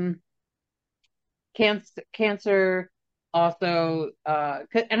 Yeah. Cancer also,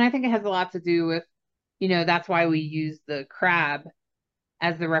 and I think it has a lot to do with, that's why we use the crab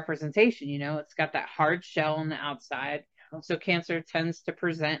as the representation. It's got that hard shell on the outside. So Cancer tends to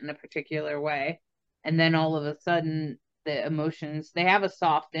present in a particular way. And then all of a sudden, the emotions, they have a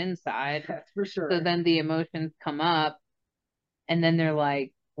soft inside. That's for sure. So then the emotions come up, and then they're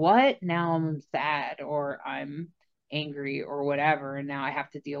like, what? Now I'm sad, or I'm angry, or whatever. And now I have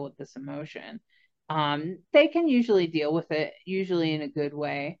to deal with this emotion. They can usually deal with it, usually in a good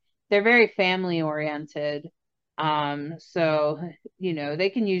way. They're very family oriented. So,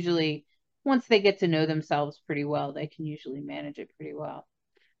 they can usually, once they get to know themselves pretty well, they can usually manage it pretty well.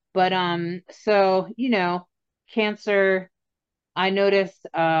 But, so, Cancer, I noticed,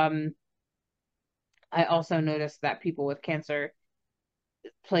 I also noticed that people with Cancer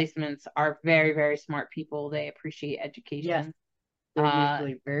placements are very, very smart people. They appreciate education. Yes. They're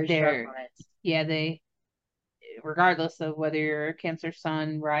usually very sharp minds. Yeah, regardless of whether you're a Cancer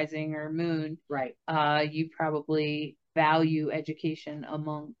sun, rising, or moon, right? You probably value education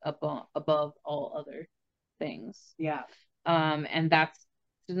above all other things. Yeah. And there's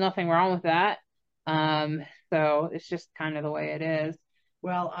nothing wrong with that. So it's just kind of the way it is.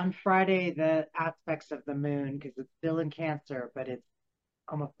 Well, on Friday, the aspects of the moon, because it's still in Cancer, but it's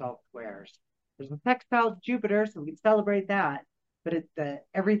almost all squares. There's a sextile to Jupiter, so we can celebrate that. But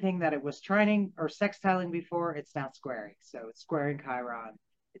everything that it was trining or sextiling before, it's now squaring. So it's squaring Chiron,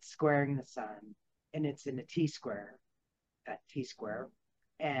 it's squaring the sun, and it's in a T square, that T square.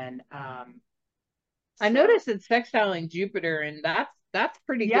 And I noticed it's sextiling Jupiter, and that's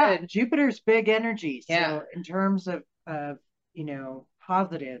pretty good. Jupiter's big energy. Yeah. So in terms of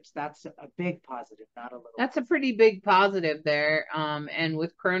positives, that's a big positive, not a little. That's a pretty big positive there. And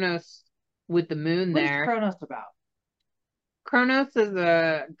with Kronos, with the moon there. What is Kronos about? Kronos is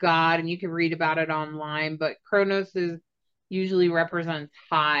a god, and you can read about it online, but Kronos usually represents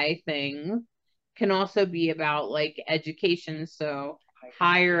high things. Can also be about like education, so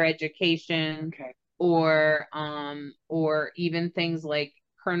higher education, okay. or even things like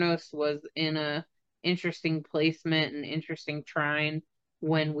Kronos was in a interesting placement and interesting trine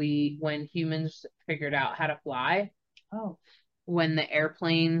when humans figured out how to fly. Oh. When the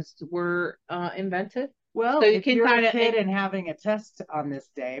airplanes were invented. Well, so if you're a kid and having a test on this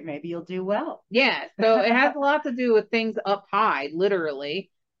day, maybe you'll do well. Yeah, so it has a lot to do with things up high, literally,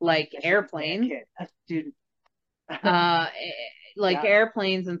 like airplanes. A student. Like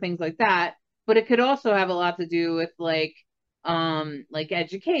airplanes and things like that. But it could also have a lot to do with like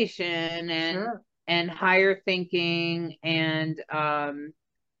education and higher thinking and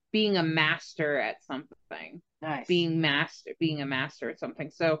being a master at something. Nice. Being a master at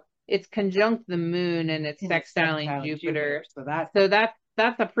something. So it's conjunct the moon and it's sextiling Jupiter. So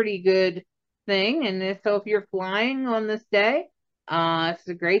that's a pretty good thing. And so if you're flying on this day, it's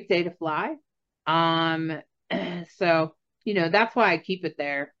a great day to fly. So that's why I keep it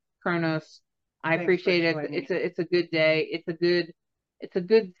there. Kronos. I appreciate it. It's a good day. It's a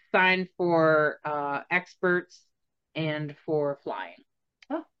good sign for experts and for flying.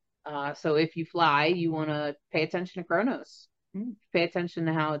 So if you fly, you want to pay attention to Kronos. Pay attention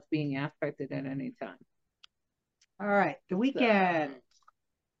to how it's being aspected at any time. All right, the weekend.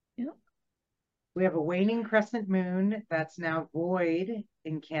 We have a waning crescent moon that's now void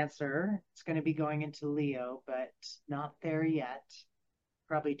in Cancer. It's going to be going into Leo, but not there yet.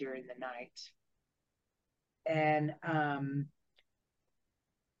 Probably during the night. And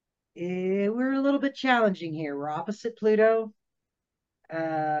we're a little bit challenging here. We're opposite Pluto.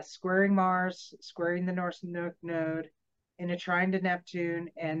 Squaring Mars, squaring the North Node, in a trine to Neptune,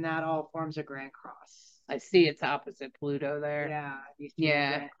 and that all forms a Grand Cross. I see it's opposite Pluto there. Yeah, you see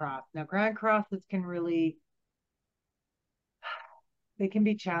Grand Cross. Now, Grand Crosses they can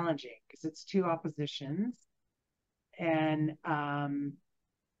be challenging because it's two oppositions, and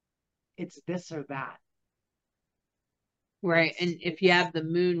it's this or that. Right. And if you have the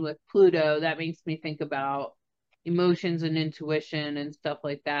moon with Pluto, that makes me think about emotions and intuition and stuff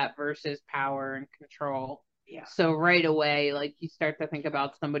like that versus power and control. Yeah. So right away, like you start to think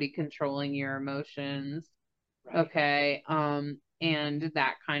about somebody controlling your emotions. Right. Okay. And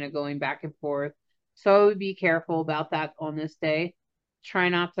that kind of going back and forth. So I would be careful about that on this day. Try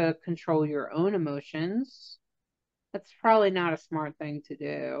not to control your own emotions. That's probably not a smart thing to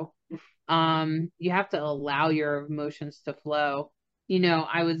do. You have to allow your emotions to flow.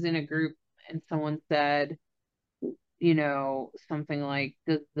 I was in a group and someone said, something like,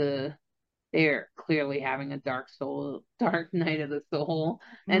 they're clearly having a dark night of the soul.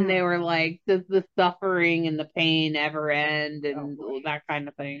 And they were like, does the suffering and the pain ever end? And that kind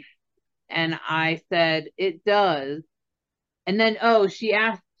of thing. And I said, it does. And then, she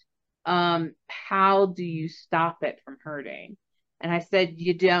asked, how do you stop it from hurting? And I said,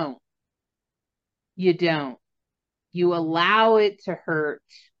 you don't. You don't. You allow it to hurt.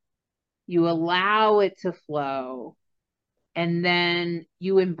 You allow it to flow. And then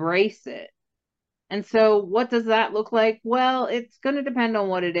you embrace it. And so, what does that look like? Well, it's going to depend on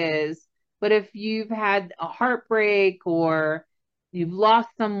what it is. But if you've had a heartbreak or you've lost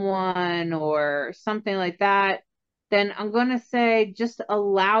someone or something like that, then I'm going to say just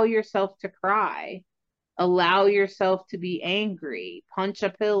allow yourself to cry. Allow yourself to be angry. Punch a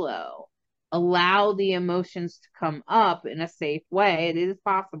pillow. Allow the emotions to come up in a safe way. It is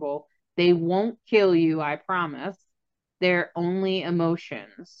possible. They won't kill you, I promise. They're only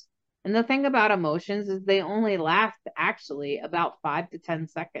emotions. And the thing about emotions is they only last actually about 5 to 10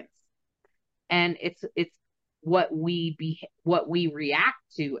 seconds. And it's what we react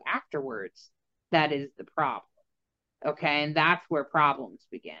to afterwards that is the problem. Okay? And that's where problems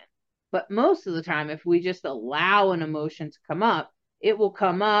begin. But most of the time, if we just allow an emotion to come up, it will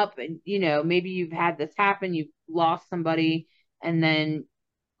come up. And, maybe you've had this happen, you've lost somebody, and then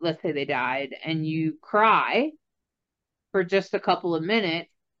let's say they died, and you cry for just a couple of minutes,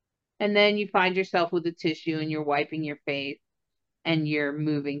 and then you find yourself with a tissue and you're wiping your face and you're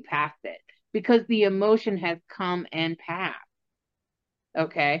moving past it because the emotion has come and passed.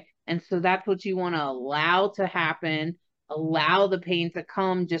 Okay. And so that's what you want to allow to happen. Allow the pain to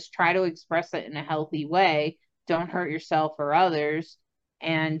come. Just try to express it in a healthy way. Don't hurt yourself or others.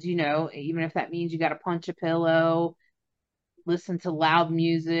 And, even if that means you got to punch a pillow, listen to loud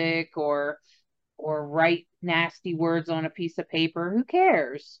music or write nasty words on a piece of paper, who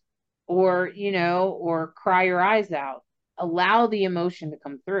cares? Or cry your eyes out. Allow the emotion to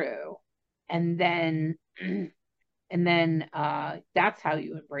come through. And then that's how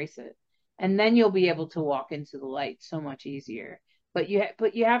you embrace it. And then you'll be able to walk into the light so much easier. But you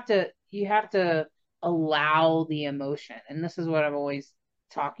have to allow the emotion. And this is what I'm always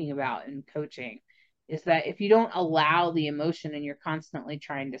talking about in coaching is that if you don't allow the emotion and you're constantly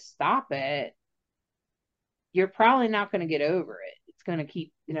trying to stop it, you're probably not going to get over it. It's going to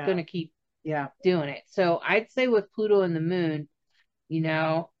keep doing it. So I'd say with Pluto and the moon,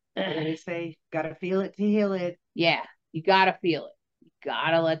 they say gotta feel it to heal it. Yeah, you gotta feel it. You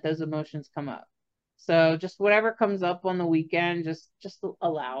gotta let those emotions come up. So just whatever comes up on the weekend, just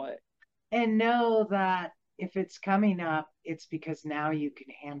allow it. And know that if it's coming up, it's because now you can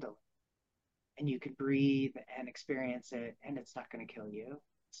handle it. And you can breathe and experience it, and it's not going to kill you.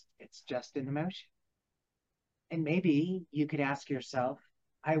 It's just an emotion. And maybe you could ask yourself,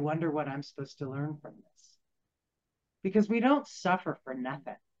 I wonder what I'm supposed to learn from this. Because we don't suffer for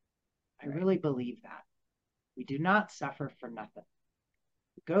nothing. I really believe that. We do not suffer for nothing.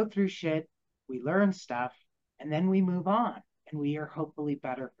 We go through shit, we learn stuff, and then we move on. And we are hopefully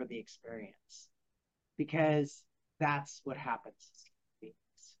better for the experience. Because that's what happens.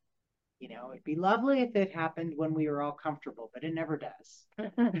 It'd be lovely if it happened when we were all comfortable, but it never does.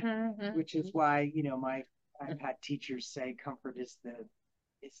 Which is why, I've had teachers say comfort is the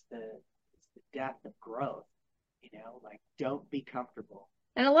death of growth. Like don't be comfortable.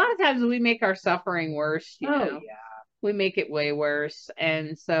 And a lot of times we make our suffering worse, Yeah. We make it way worse.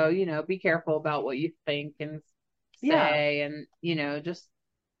 And so, be careful about what you think and say and, just.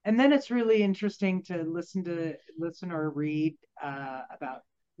 And then it's really interesting to listen or read about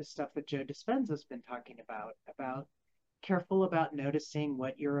the stuff that Joe Dispenza's been talking about careful about noticing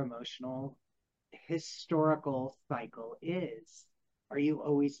what your emotional historical cycle is. Are you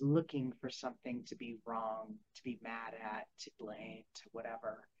always looking for something to be wrong, to be mad at, to blame, to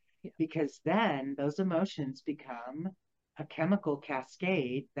whatever? Yeah. Because then those emotions become a chemical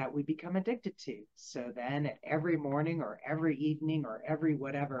cascade that we become addicted to. So then at every morning or every evening or every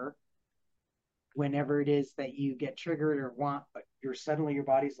whatever, whenever it is that you get triggered or want, suddenly your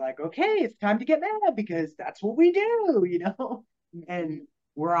body's like, okay, it's time to get mad because that's what we do, and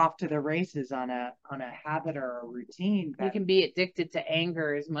we're off to the races on a habit or a routine. You can be addicted to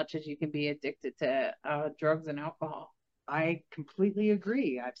anger as much as you can be addicted to drugs and alcohol. I completely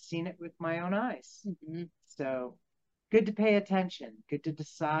agree. I've seen it with my own eyes. Mm-hmm. So good to pay attention, good to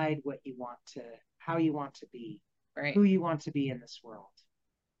decide how you want to be, right, who you want to be in this world.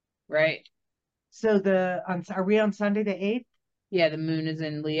 Right. So are we on Sunday the 8th? Yeah, the moon is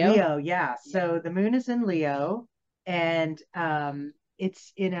in Leo. Leo, yeah. So the moon is in Leo, and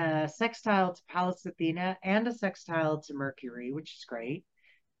it's in a sextile to Pallas Athena and a sextile to Mercury, which is great.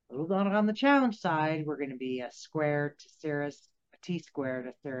 A little bit on the challenge side, we're going to be a square to Ceres, a T-square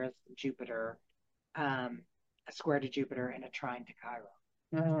to Ceres and Jupiter, a square to Jupiter, and a trine to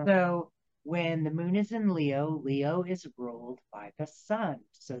Chiron. So when the moon is in Leo, Leo is ruled by the sun.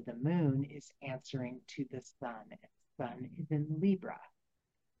 So the moon is answering to the sun, and the sun is in Libra.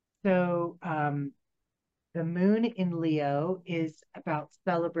 So the moon in Leo is about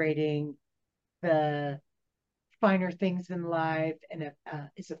celebrating the finer things in life, and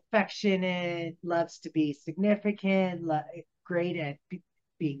is affectionate, loves to be significant, great at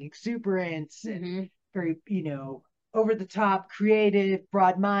being exuberant, and very, over the top, creative,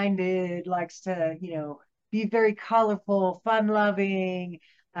 broad minded, likes to, be very colorful, fun loving.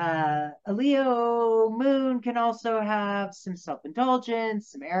 A Leo moon can also have some self indulgence,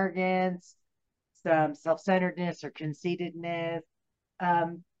 some arrogance, some self centeredness or conceitedness.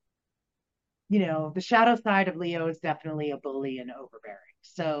 The shadow side of Leo is definitely a bully and overbearing.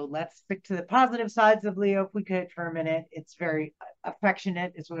 So let's stick to the positive sides of Leo if we could for a minute. It's very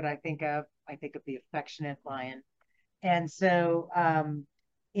affectionate, is what I think of. I think of the affectionate lion. And so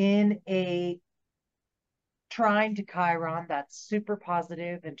in a trine to Chiron, that's super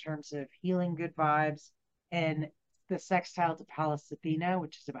positive in terms of healing, good vibes, and the sextile to Pallas Athena,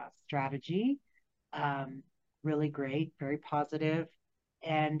 which is about strategy. Really great, very positive.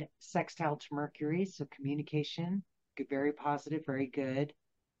 And sextile to Mercury, so communication, very positive, very good.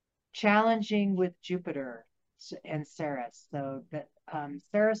 Challenging with Jupiter and Ceres. So that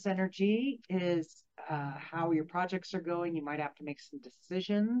Ceres energy is how your projects are going. You might have to make some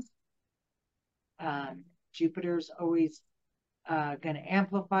decisions. Jupiter's always going to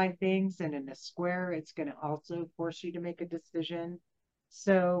amplify things, and in a square, it's going to also force you to make a decision.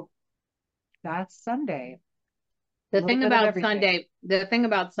 So that's Sunday. The thing about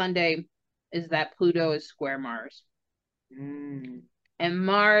Sunday is that Pluto is square Mars. And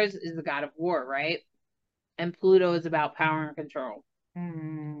Mars is the god of war, right? And Pluto is about power and control.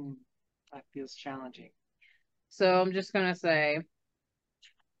 That feels challenging. So I'm just gonna say,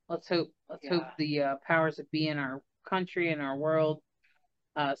 let's hope the powers that be in our country and our world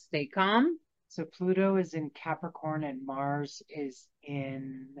stay calm. So Pluto is in Capricorn and Mars is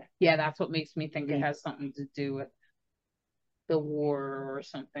in... Yeah, that's what makes me think it has something to do with the war or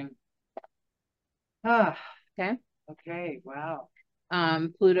something. Okay. Okay, wow.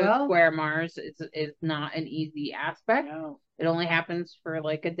 Pluto square Mars is not an easy aspect. No. It only happens for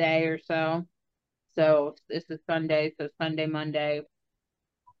like a day or so. So this is Sunday, so Sunday, Monday.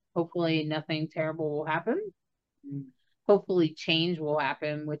 Hopefully nothing terrible will happen. Hopefully change will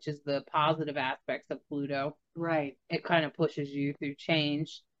happen, which is the positive aspects of Pluto. Right. It kind of pushes you through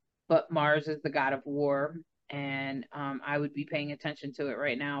change. But Mars is the god of war. And I would be paying attention to it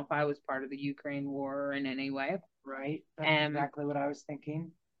right now if I was part of the Ukraine war in any way. Right. That's exactly what I was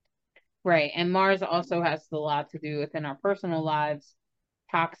thinking. Right. And Mars also has a lot to do within our personal lives.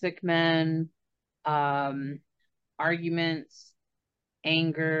 Toxic men, arguments,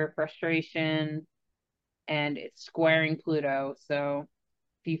 anger, frustration, and it's squaring Pluto. So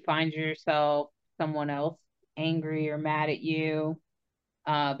if you find yourself someone else angry or mad at you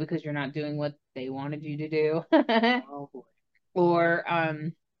because you're not doing what they wanted you to do, oh boy. Or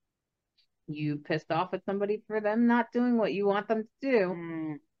you pissed off at somebody for them not doing what you want them to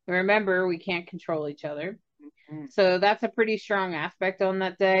do. Remember, we can't control each other. So that's a pretty strong aspect on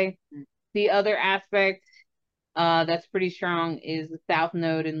that day. The other aspect that's pretty strong is the South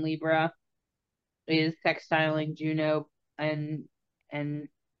Node in Libra is sextiling Juno and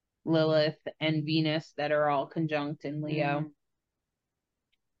Lilith and Venus that are all conjunct in Leo.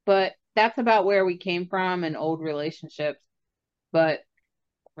 But that's about where we came from in old relationships, but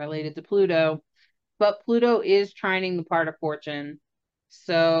related to Pluto. But Pluto is trining the part of fortune.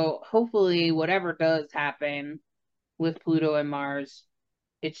 So hopefully whatever does happen with Pluto and Mars,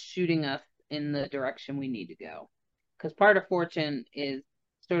 it's shooting us in the direction we need to go. Because part of fortune is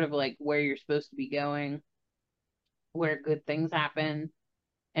sort of like where you're supposed to be going, where good things happen.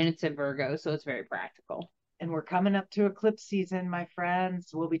 and it's in Virgo, so it's very practical. And we're coming up to eclipse season, my friends.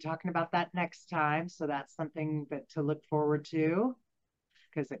 We'll be talking about that next time. So that's something to look forward to,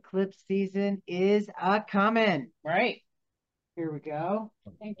 because eclipse season is coming. Right. Here we go.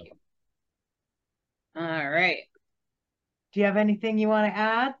 Thank you. All right. Do you have anything you want to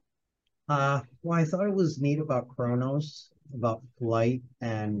add? Well, I thought it was neat about Chronos, about flight,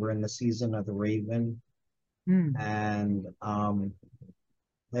 and we're in the season of the Raven. And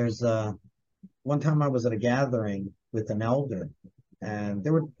there's one time I was at a gathering with an elder, and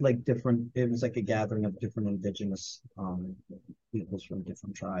there were like different. It was like a gathering of different indigenous peoples from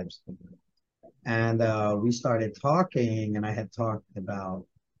different tribes, and we started talking, and I had talked about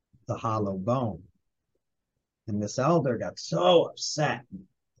the hollow bone, and this elder got so upset,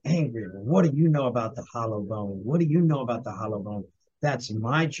 angry. What do you know about the hollow bone? What do you know about the hollow bone? That's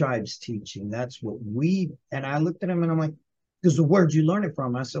my tribe's teaching. That's what we. And I looked at him and I'm like, because where'd you learn it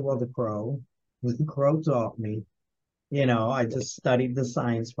from? I said, well, the crow. The crow taught me. I just studied the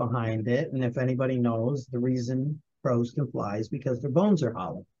science behind it. And if anybody knows, the reason crows can fly is because their bones are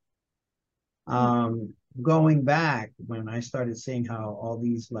hollow. Going back when I started seeing how all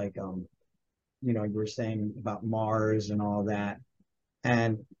these you were saying about Mars and all that.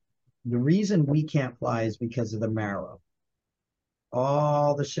 And the reason we can't fly is because of the marrow,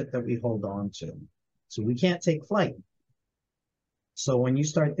 all the shit that we hold on to. So we can't take flight. So when you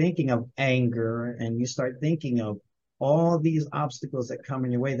start thinking of anger and you start thinking of all these obstacles that come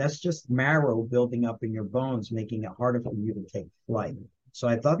in your way, that's just marrow building up in your bones, making it harder for you to take flight. So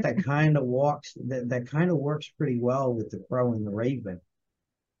I thought that kind of that kind of works pretty well with the crow and the raven.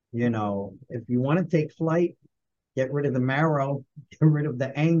 If you want to take flight, get rid of the marrow, get rid of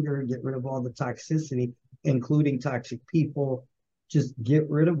the anger, get rid of all the toxicity, including toxic people. Just get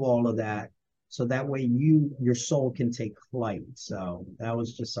rid of all of that. So that way your soul can take flight. So that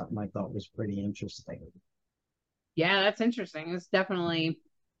was just something I thought was pretty interesting. Yeah, that's interesting. It's definitely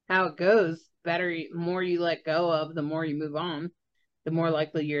how it goes. More you let go of, the more you move on, the more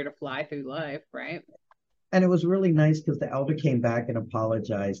likely you're to fly through life, right? And it was really nice because the elder came back and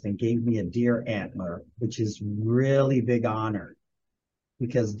apologized and gave me a deer antler, which is really big honor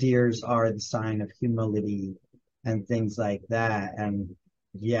because deers are the sign of humility and things like that. And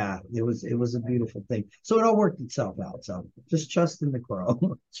yeah, it was a beautiful thing. So it all worked itself out. So just trust in the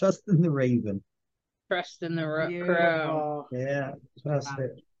crow, trust in the raven. Trust in the crow. Yeah, trust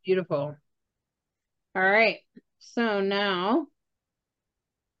it. Beautiful. All right. So now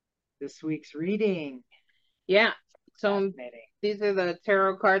this week's reading. Yeah. So these are the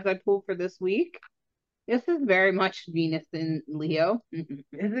tarot cards I pulled for this week. This is very much Venus in Leo.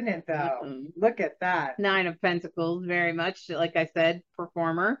 Isn't it though? Look at that. 9 of Pentacles, very much, like I said,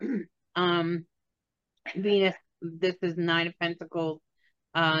 performer. Venus, this is 9 of Pentacles.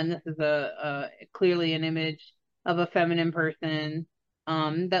 And this is clearly an image of a feminine person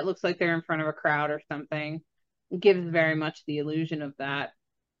that looks like they're in front of a crowd or something. It gives very much the illusion of that.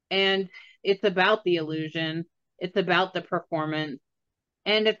 And it's about the illusion. It's about the performance.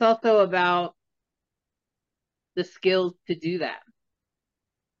 And it's also about the skills to do that.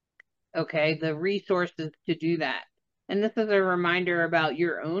 Okay, the resources to do that. And this is a reminder about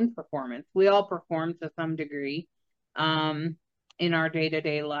your own performance. We all perform to some degree in our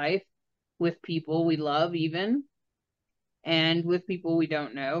day-to-day life with people we love even, and with people we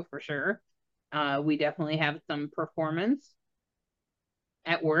don't know for sure. We definitely have some performance.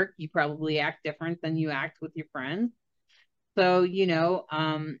 At work, you probably act different than you act with your friends. So,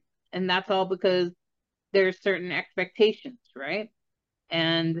 and that's all because there's certain expectations, right?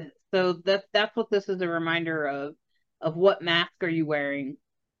 And so that's what this is a reminder of what mask are you wearing?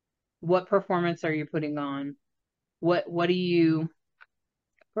 What performance are you putting on? What are you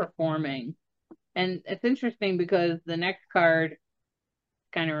performing? And it's interesting because the next card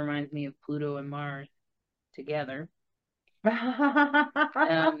kind of reminds me of Pluto and Mars together.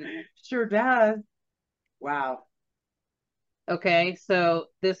 Sure does. Wow. Okay, so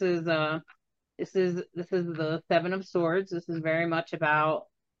this is the 7 of Swords. This is very much about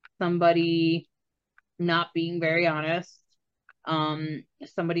somebody not being very honest,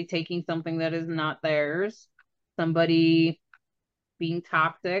 somebody taking something that is not theirs, somebody being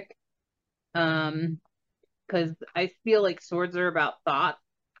toxic, because I feel like swords are about thoughts,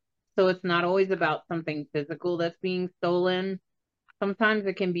 so it's not always about something physical that's being stolen. Sometimes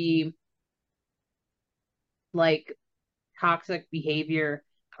it can be like toxic behavior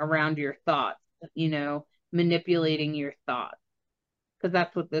around your thoughts, manipulating your thoughts, because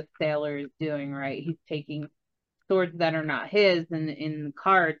that's what this sailor is doing, right? He's taking swords that are not his, and in the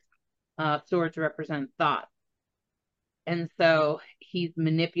cards, swords represent thoughts. And so he's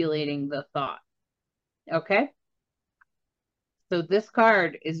manipulating the thought. Okay? So this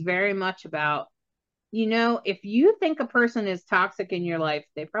card is very much about, if you think a person is toxic in your life,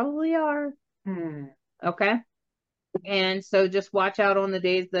 they probably are. Okay? And so just watch out on the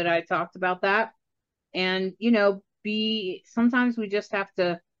days that I talked about that. And, sometimes we just have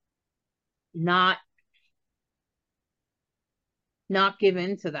to not give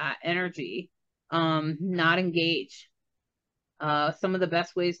into that energy, not engage. Some of the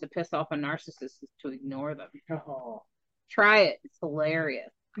best ways to piss off a narcissist is to ignore them. Oh. Try it. It's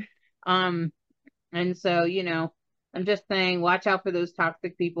hilarious. And so, I'm just saying, watch out for those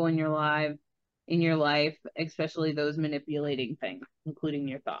toxic people in your life, especially those manipulating things, including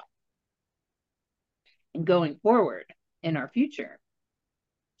your thoughts. And going forward in our future,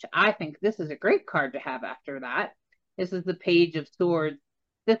 which I think this is a great card to have after that. This is the Page of Swords.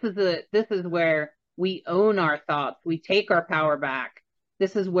 This is where we own our thoughts. We take our power back.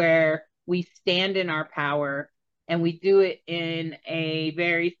 This is where we stand in our power, and we do it in a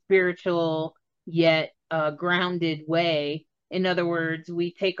very spiritual yet grounded way. In other words,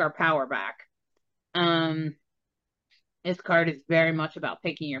 we take our power back. This card is very much about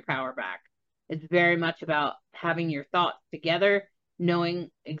taking your power back. It's very much about having your thoughts together,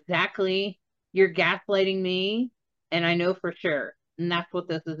 knowing exactly you're gaslighting me, and I know for sure. And that's what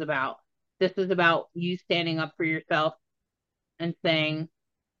this is about. This is about you standing up for yourself and saying,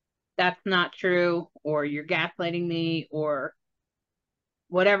 that's not true, or you're gaslighting me, or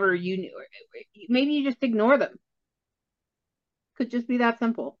whatever maybe you just ignore them. Could just be that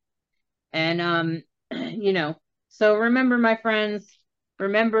simple. And, so remember, my friends,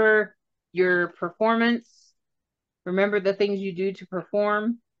 remember your performance. Remember the things you do to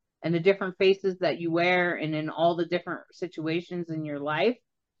perform and the different faces that you wear and in all the different situations in your life.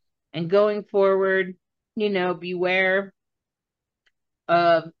 And going forward, beware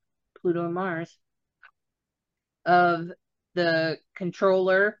of Pluto and Mars, of the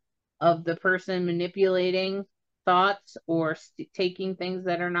controller, of the person manipulating thoughts or taking things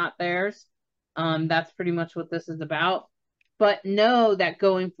that are not theirs. That's pretty much what this is about. But know that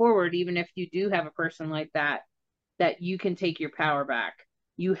going forward, even if you do have a person like that you can take your power back.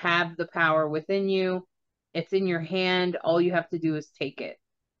 You have the power within you. It's in your hand. All you have to do is take it.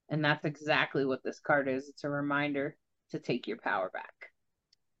 And that's exactly what this card is. It's a reminder to take your power back.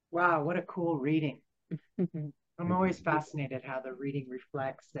 Wow, what a cool reading. I'm always fascinated how the reading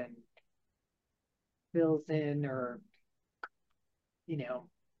reflects and fills in, or,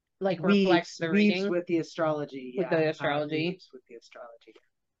 reflects the reading with the astrology. With the astrology. With the astrology.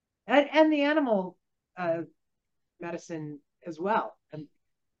 And the animal medicine as well. And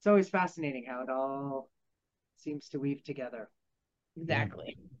it's always fascinating how it all seems to weave together.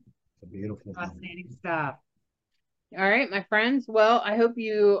 Exactly. It's a beautiful fascinating stuff. All right, my friends. Well, I hope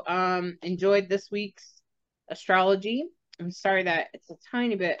you enjoyed this week's astrology. I'm sorry that it's a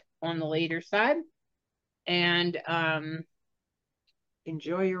tiny bit on the later side. And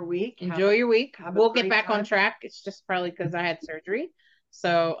enjoy your week. We'll get back on track. It's just probably because I had surgery.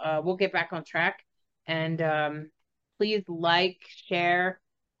 So we'll get back on track. And please like, share,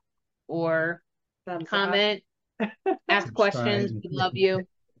 or comment, ask questions. We love you.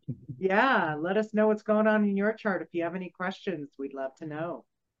 Yeah, let us know what's going on in your chart. If you have any questions, we'd love to know.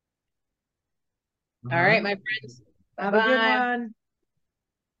 All right, my friends. Have a good one.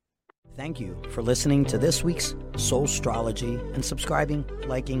 Thank you for listening to this week's Soulstrology and subscribing,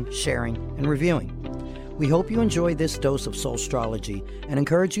 liking, sharing, and reviewing. We hope you enjoy this dose of Soulstrology and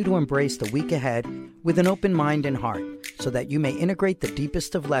encourage you to embrace the week ahead with an open mind and heart so that you may integrate the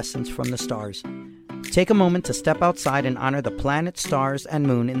deepest of lessons from the stars. Take a moment to step outside and honor the planets, stars, and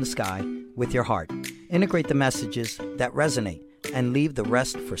moon in the sky with your heart. Integrate the messages that resonate and leave the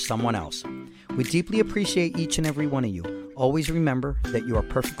rest for someone else. We deeply appreciate each and every one of you. Always remember that you are a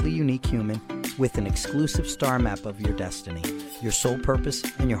perfectly unique human with an exclusive star map of your destiny, your soul purpose,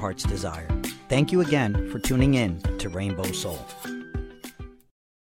 and your heart's desire. Thank you again for tuning in to Rainbow Soul.